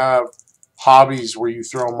should have hobbies where you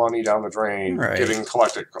throw money down the drain getting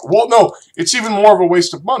collected. Well, no, it's even more of a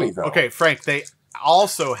waste of money, though. Okay, Frank, they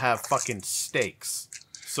also have fucking steaks.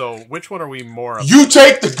 So which one are we more of? You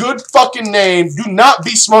take the good fucking name. Do not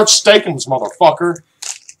besmirch Steakums, motherfucker.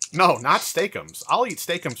 No, not Steakums. I'll eat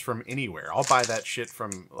Steakums from anywhere. I'll buy that shit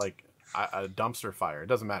from, like, a dumpster fire. It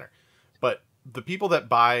doesn't matter. But the people that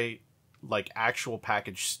buy, like, actual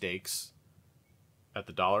packaged steaks at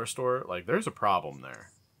the dollar store, like, there's a problem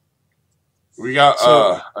there. We got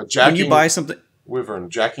a jacking... When you buy something... Wyvern.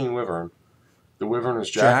 Jacking Wyvern. The Wyvern is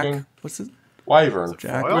jacking. Jack? What's it? Wyvern.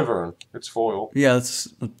 Jack? Wyvern. It's foil. Yeah,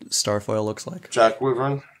 that's what Starfoil looks like. Jack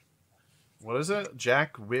Wyvern. What is it?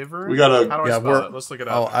 Jack Wyvern? We got a... How do I spell it? Let's look it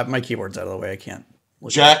up. Oh, my keyboard's out of the way. I can't.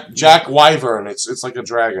 Jack Wyvern. It's like a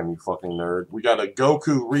dragon, you fucking nerd. We got a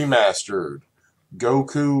Goku Remastered.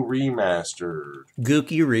 Goku Remastered.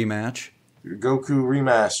 Gookie rematch. Goku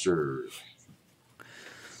Remastered.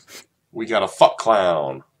 We got a Fuck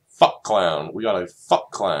Clown. Fuck Clown. We got a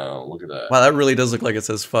Fuck Clown. Look at that. Wow, that really does look like it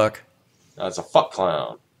says fuck. That's a Fuck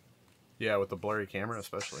Clown. Yeah, with the blurry camera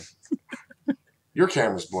especially. Your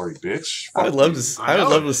camera's blurry, bitch. I would love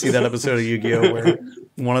to see that episode of Yu-Gi-Oh where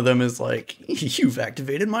one of them is like, "You've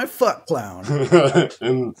activated my fuck clown,"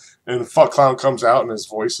 and Fuck Clown comes out and his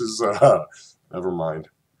voice is never mind.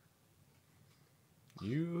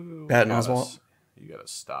 Patton Oswalt. You gotta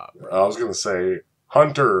stop. I was gonna say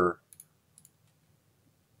Hunter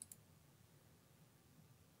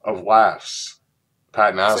of Laughs.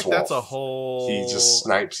 Patton Oswalt. Like that's a whole. He just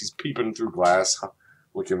snipes. He's peeping through glass,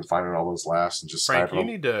 looking, finding all those laughs, and just Frank, sniping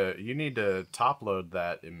them. you need to top load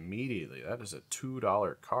that immediately. That is a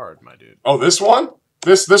 $2 card, my dude. Oh, this one?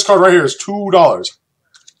 This card right here is $2.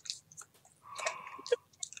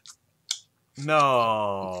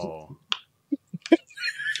 No.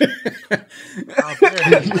 How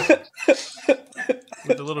dare you.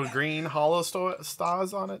 With the little green hollow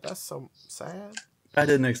stars on it. That's so sad. I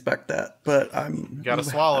didn't expect that, but You gotta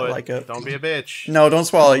swallow I it. like it. Don't be a bitch. No, don't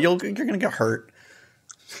swallow it. You're gonna get hurt.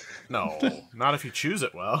 No, not if you choose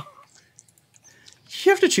it well.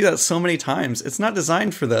 You have to chew that so many times. It's not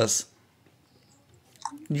designed for this.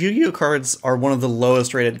 Yu-Gi-Oh cards are one of the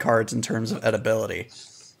lowest rated cards in terms of edibility.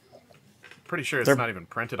 Pretty sure it's They're- not even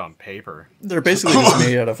printed on paper. They're basically just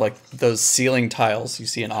made out of like those ceiling tiles you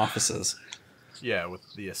see in offices. Yeah, with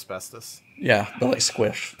the asbestos. Yeah, they're like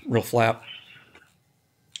squish, real flap.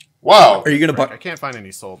 Wow, Are you gonna I buy? can't find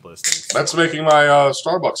any sold listings. that's making my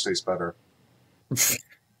Starbucks taste better.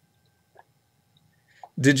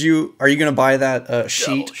 Are you gonna buy that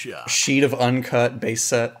sheet shot. sheet of uncut base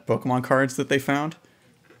set Pokemon cards that they found?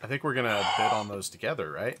 I think we're gonna bid on those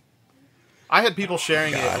together, right? I had people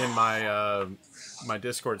sharing God. it in my my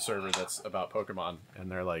Discord server that's about Pokemon,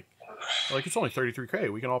 and they're like it's only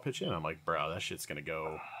 33K. We can all pitch in. I'm like, bro, that shit's gonna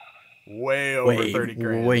go way over 30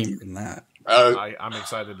 grand. Way more than that. I'm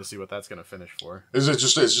excited to see what that's gonna finish for. Is it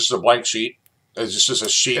just? It's just a blank sheet. It's just a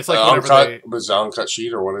sheet. It's like whatever uncut. It's an uncut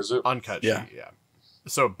sheet, or what is it? Uncut Yeah. sheet, yeah.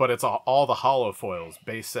 So, but it's all the hollow foils,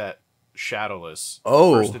 base set, shadowless,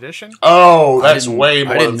 Oh. first edition. Oh, I that's didn't- way I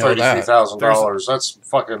more didn't than know that. $33,000. That's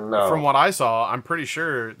fucking no. From what I saw, I'm pretty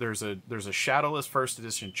sure there's a shadowless first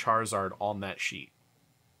edition Charizard on that sheet.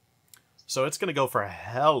 So it's gonna go for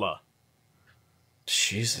hella.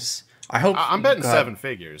 Jesus. I hope. I'm betting God, 7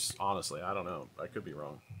 figures. Honestly, I don't know. I could be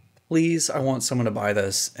wrong. Please, I want someone to buy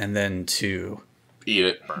this and then to Eat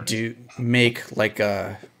it. make like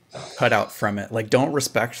a cutout from it. Like, don't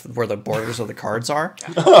respect where the borders of the cards are.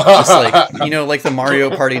 Just like, like the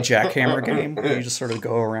Mario Party jackhammer game where you just sort of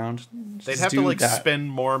go around. They'd Just have to do like that. spend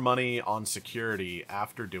more money on security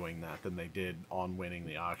after doing that than they did on winning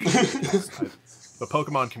the auction. The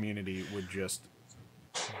Pokemon community would just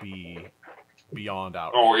be beyond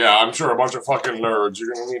outrage. Oh yeah, I'm sure a bunch of fucking nerds.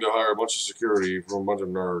 You're gonna need to hire a bunch of security from a bunch of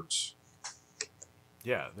nerds.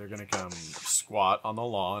 Yeah, they're gonna come squat on the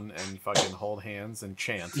lawn and fucking hold hands and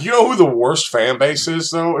chant. You know who the worst fan base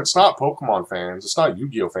is though? It's not Pokemon fans. It's not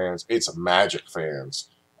Yu-Gi-Oh fans. It's Magic fans.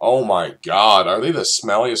 Oh my god, are they the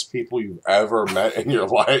smelliest people you've ever met in your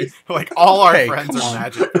life? Like all our Hey, friends come are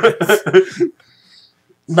on.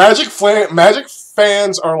 Magic fans. Magic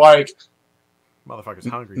fans are like Motherfuckers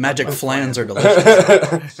hungry. Magic Talk about flans are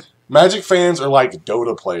delicious. Magic fans are like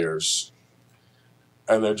Dota players,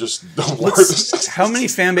 and they're just the worst. How many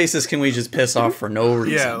fan bases can we just piss off for no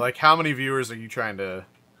reason? Yeah, like how many viewers are you trying to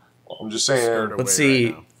I'm just skirt saying. away Let's see.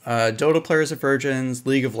 right now? Dota players are virgins.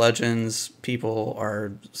 League of Legends people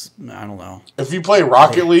are, I don't know. If you play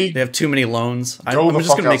Rocket League, They have too many loans. Go I'm the just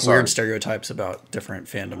fuck going to make outside. weird stereotypes about different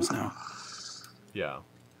fandoms now. Yeah.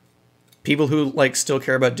 People who still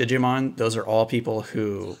care about Digimon, those are all people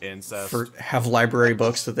who Incest. have library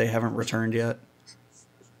books that they haven't returned yet.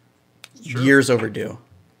 True. Years overdue.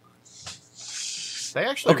 They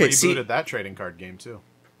actually Okay, rebooted see- that trading card game too.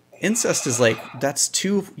 Incest is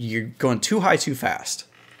you're going too high too fast.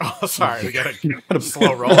 Oh, sorry, we got gotta- a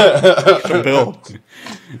slow roll. Bill.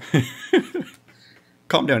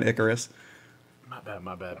 Calm down, Icarus.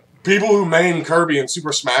 My bad. people who main Kirby and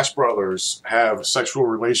Super Smash Brothers have sexual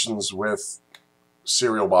relations with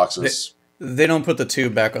cereal boxes. They don't put the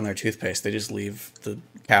tube back on their toothpaste. They just leave the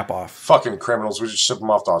cap off. Fucking criminals. We just ship them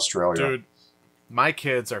off to Australia. Dude, my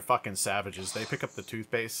kids are fucking savages. They pick up the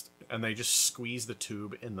toothpaste and they just squeeze the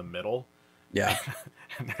tube in the middle, Yeah.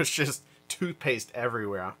 and there's just toothpaste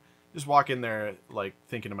everywhere. I just walk in there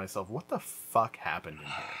thinking to myself, what the fuck happened in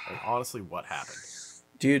here? Like, honestly, what happened?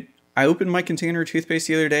 Dude, I opened my container of toothpaste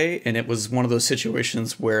the other day, and it was one of those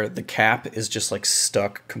situations where the cap is just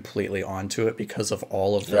stuck completely onto it because of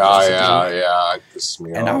all of the residue. Yeah. This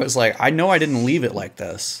me And I off. was like, I know I didn't leave it like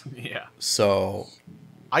this. Yeah. So,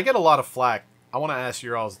 I get a lot of flack. I want to ask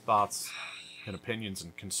your all's thoughts and opinions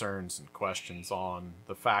and concerns and questions on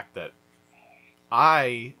the fact that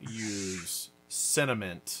I use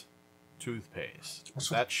Cinnamint toothpaste. Is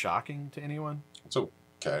that shocking to anyone? It's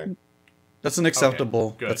okay. that's an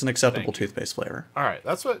acceptable good. that's an acceptable Thank you. toothpaste flavor. All right,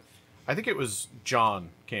 that's what I think. It was John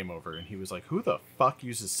came over and he was like, "Who the fuck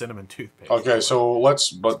uses cinnamon toothpaste?" Okay, so great.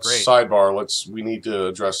 sidebar, we need to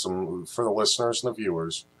address them for the listeners and the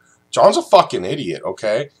viewers. John's a fucking idiot,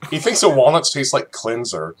 okay? He thinks that walnuts taste like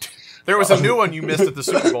cleanser. There was a new one you missed at the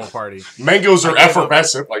Super Bowl party. Mangoes are I gave him-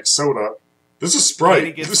 effervescent like soda. This is Katie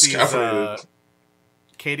Sprite. gets This is these. caffeinated.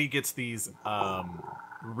 Katie gets these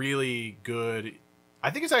really good. I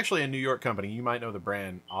think it's actually a New York company. You might know the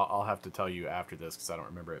brand. I'll have to tell you after this because I don't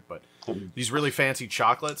remember it. But these really fancy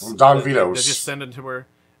chocolates. Don that- Vito's. They just send them to her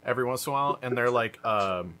every once in a while, and they're like,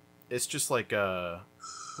 it's just like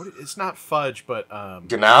it's not fudge, but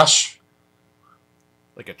Ganache?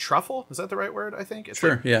 like a truffle. Is that the right word? I think it's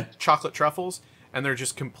Sure, like yeah. chocolate truffles, and they're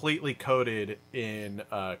just completely coated in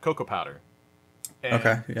cocoa powder. And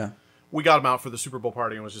Okay, yeah. we got them out for the Super Bowl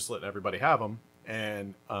party and was just letting everybody have them.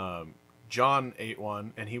 And John ate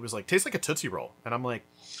one, and he was like, "Tastes like a Tootsie Roll," and I'm like,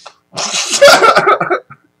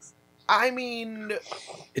 I mean,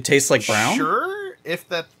 It tastes like brown? sure, if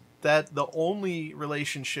that the only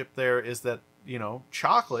relationship there is that,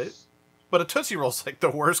 chocolate, but a Tootsie Roll's like the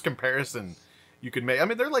worst comparison you could make. I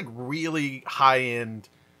mean, they're like really high-end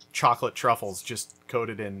chocolate truffles just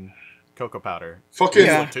coated in cocoa powder. Fucking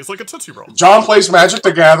Yeah. Tastes like a Tootsie Roll. John plays Magic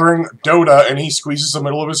the Gathering, Dota, and he squeezes the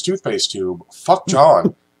middle of his toothpaste tube. Fuck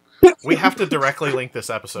John. We have to directly link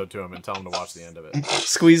this episode to him and tell him to watch the end of it.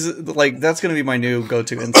 Squeeze, like, that's going to be my new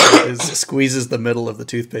go-to insult, is squeezes the middle of the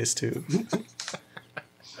toothpaste tube.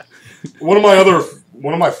 One of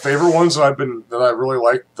my favorite ones that I really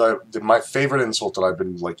like, my favorite insult that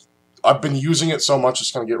I've been using it so much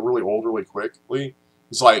it's gonna get really old really quickly.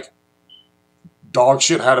 It's like, dog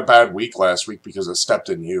shit had a bad week last week because it stepped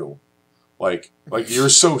in you. Like you're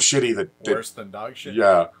so shitty that Worse than dog shit.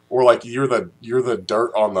 yeah, or like you're the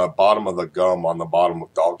dirt on the bottom of the gum on the bottom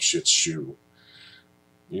of dog shit's shoe.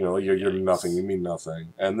 You're nothing. You mean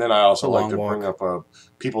nothing. And then I also A like long to walk. bring up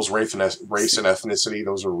people's race and ethnicity.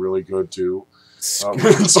 Those are really good too. And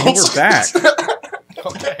we're back.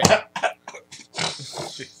 Okay.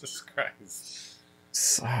 Jesus Christ.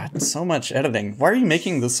 So much editing. Why are you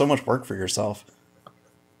making this so much work for yourself?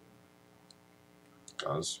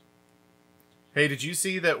 Guys. Hey, did you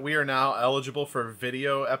see that we are now eligible for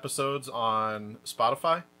video episodes on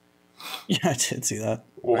Spotify? Yeah, I did see that. Are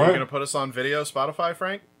you What? going to put us on video, Spotify,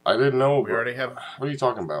 Frank? I didn't know. We already have... What are you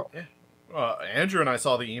talking about? Andrew and I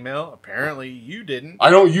saw the email. Apparently, you didn't. I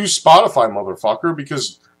don't use Spotify, motherfucker,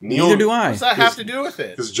 because Neither do I. What's that have to do with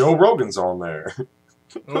it? Because Joe Rogan's on there.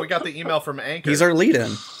 Well, we got the email from Anchor. He's our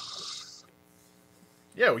lead-in.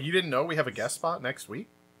 Yeah, well, you didn't know we have a guest spot next week?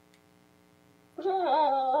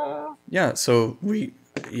 Yeah, so I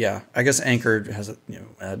guess Anchor has a,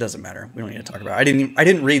 it doesn't matter. We don't need to talk about it. I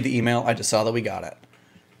didn't read the email. I just saw that we got it.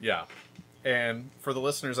 Yeah. And for the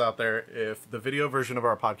listeners out there, if the video version of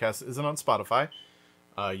our podcast isn't on Spotify,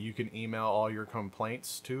 you can email all your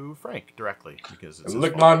complaints to Frank directly because it's And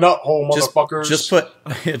lick my nut hole, Just, motherfuckers.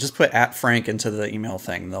 just put at Frank into the email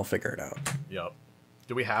thing, and they'll figure it out. Yep.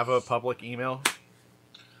 Do we have a public email?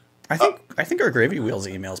 I think our Gravy Wheels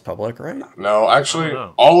email's public, right? No, I actually, don't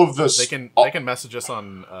know. all of this, They can message us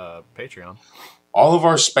on Patreon. all of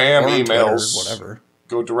our spam Or on Twitter, emails, whatever.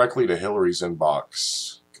 go directly to Hillary's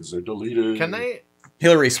inbox because they're deleted. Can they?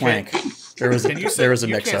 Hillary Swank. There was Can you send, there was a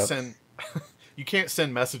you mix can't up. send You can't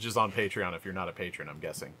send messages on Patreon if you're not a patron, I'm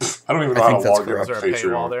guessing. I don't even I know how think to that's log into Is there a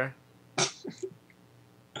paywall Patreon.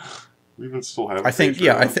 there? We even still have. I think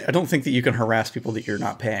Patreon. I don't think that you can harass people that you're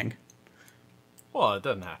not paying. Well, it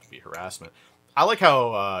doesn't have to be harassment. I like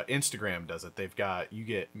how Instagram does it. You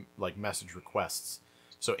get like message requests,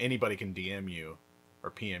 so anybody can DM you or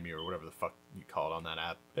PM you or whatever the fuck you call it on that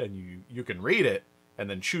app, and you can read it and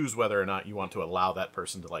then choose whether or not you want to allow that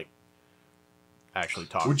person to like actually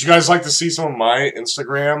talk. Would you guys like to see some of my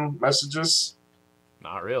Instagram messages?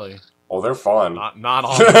 Not really. Oh, they're fun. Not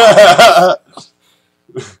all.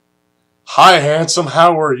 Hi, handsome.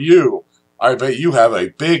 How are you? I bet you have a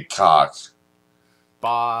big cock.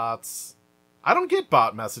 Bots. I don't get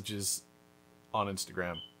bot messages on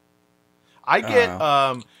Instagram. I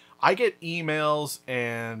get emails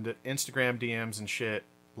and Instagram DMs and shit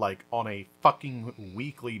like on a fucking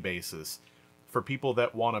weekly basis for people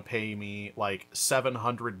that want to pay me like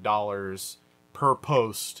 $700 per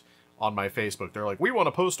post on my Facebook. They're like, "We want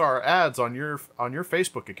to post our ads on your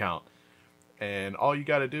Facebook account." And all you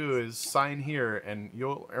got to do is sign here and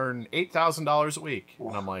you'll earn $8,000 a week.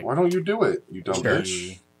 And I'm like, why don't you do it, you dumb Sure.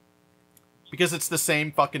 bitch? because it's the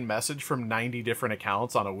same fucking message from 90 different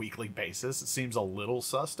accounts on a weekly basis. It seems a little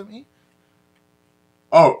sus to me.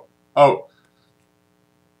 Oh.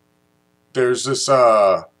 There's this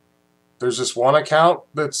one account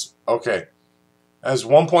that's okay. Has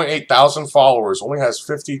 1.8 thousand followers, only has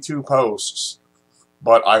 52 posts.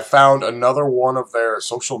 But I found another one of their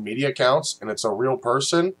social media accounts, and it's a real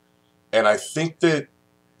person. And I think that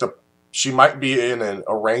she might be in an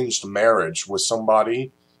arranged marriage with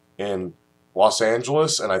somebody in Los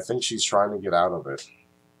Angeles, and I think she's trying to get out of it.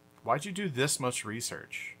 Why'd you do this much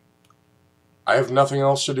research? I have nothing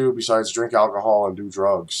else to do besides drink alcohol and do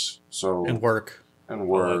drugs. So And work. and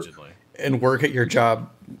work. Allegedly. And work at your job,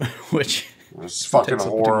 which It's fucking Takes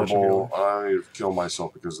up too much of your horrible. I need to kill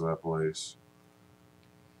myself because of that place.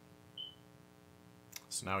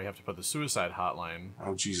 So now we have to put the suicide hotline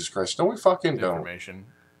Oh, Jesus Christ. No, we fucking don't. information.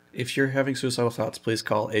 If you're having suicidal thoughts, please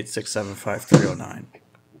call 867-5309.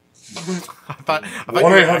 I thought you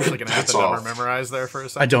were actually going to have the number memorized there for a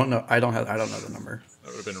second. I don't know. I don't know the number.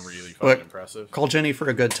 That would have been really fucking impressive. Call Jenny for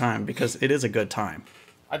a good time, because it is a good time.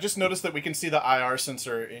 I just noticed that we can see the IR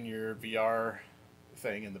sensor in your VR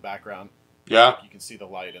thing in the background. Yeah. You can see the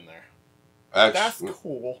light in there. That's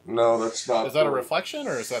cool. No, that's not. Is that a reflection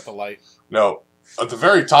or is that the light? No. At the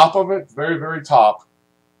very top of it, very, very top,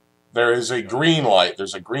 there is a green light.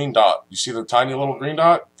 There's a green dot. You see the tiny little green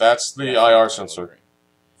dot? That's the IR sensor.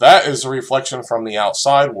 That is a reflection from the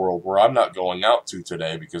outside world where I'm not going out to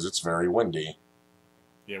today because it's very windy.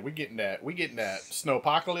 Yeah, we getting that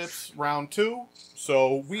Snowpocalypse round 2,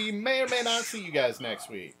 so we may or may not see you guys next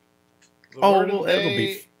week. Well,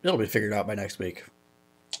 it'll be figured out by next week.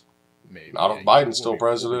 Maybe. Not if Biden's still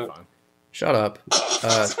president. Shut up.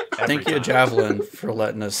 Thank you, Javelin, for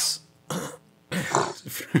letting us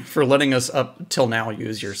up till now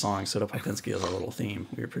use your song, Soda Popinski, as a little theme.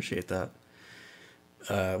 We appreciate that.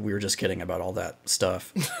 We were just kidding about all that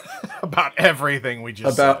stuff. About everything we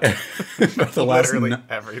just said. About the last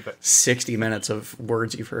everything. 60 minutes of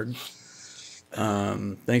words you've heard.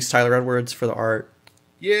 Thanks, Tyler Edwards, for the art.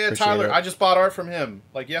 Yeah, Appreciate Tyler, it. I just bought art from him,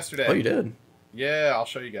 like yesterday. Oh, you did? Yeah, I'll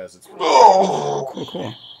show you guys. It's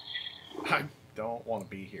Cool. I don't want to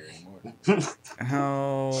be here anymore.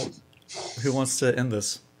 Who wants to end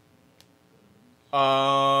this?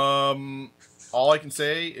 All I can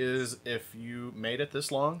say is if you made it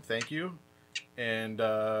this long, thank you. And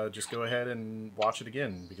just go ahead and watch it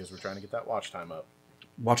again because we're trying to get that watch time up.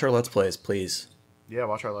 Watch our Let's Plays, please. Yeah,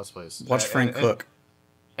 watch our Let's Plays. Watch Frank cook.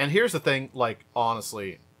 And here's the thing, like,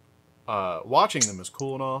 honestly, watching them is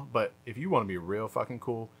cool and all, but if you want to be real fucking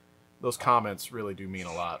cool, those comments really do mean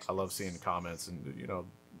a lot. I love seeing the comments and, you know,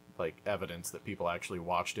 like, evidence that people actually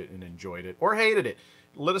watched it and enjoyed it or hated it.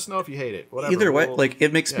 Let us know if you hate it. Whatever. Either way, like,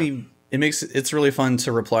 it's really fun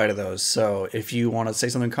to reply to those. So if you want to say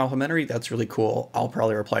something complimentary, that's really cool. I'll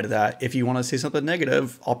probably reply to that. If you want to say something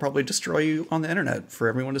negative, I'll probably destroy you on the internet for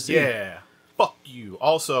everyone to see. Yeah. Fuck you.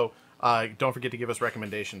 Also, don't forget to give us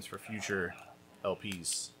recommendations for future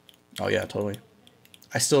LPs. Oh yeah, totally.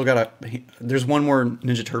 I still there's one more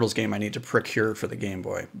Ninja Turtles game I need to procure for the Game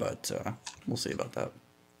Boy, but we'll see about that.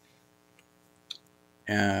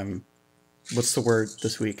 What's the word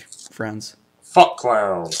this week, friends? Fuck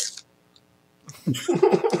clown.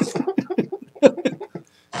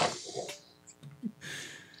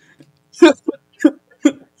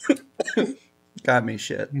 Got me,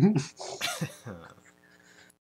 shit.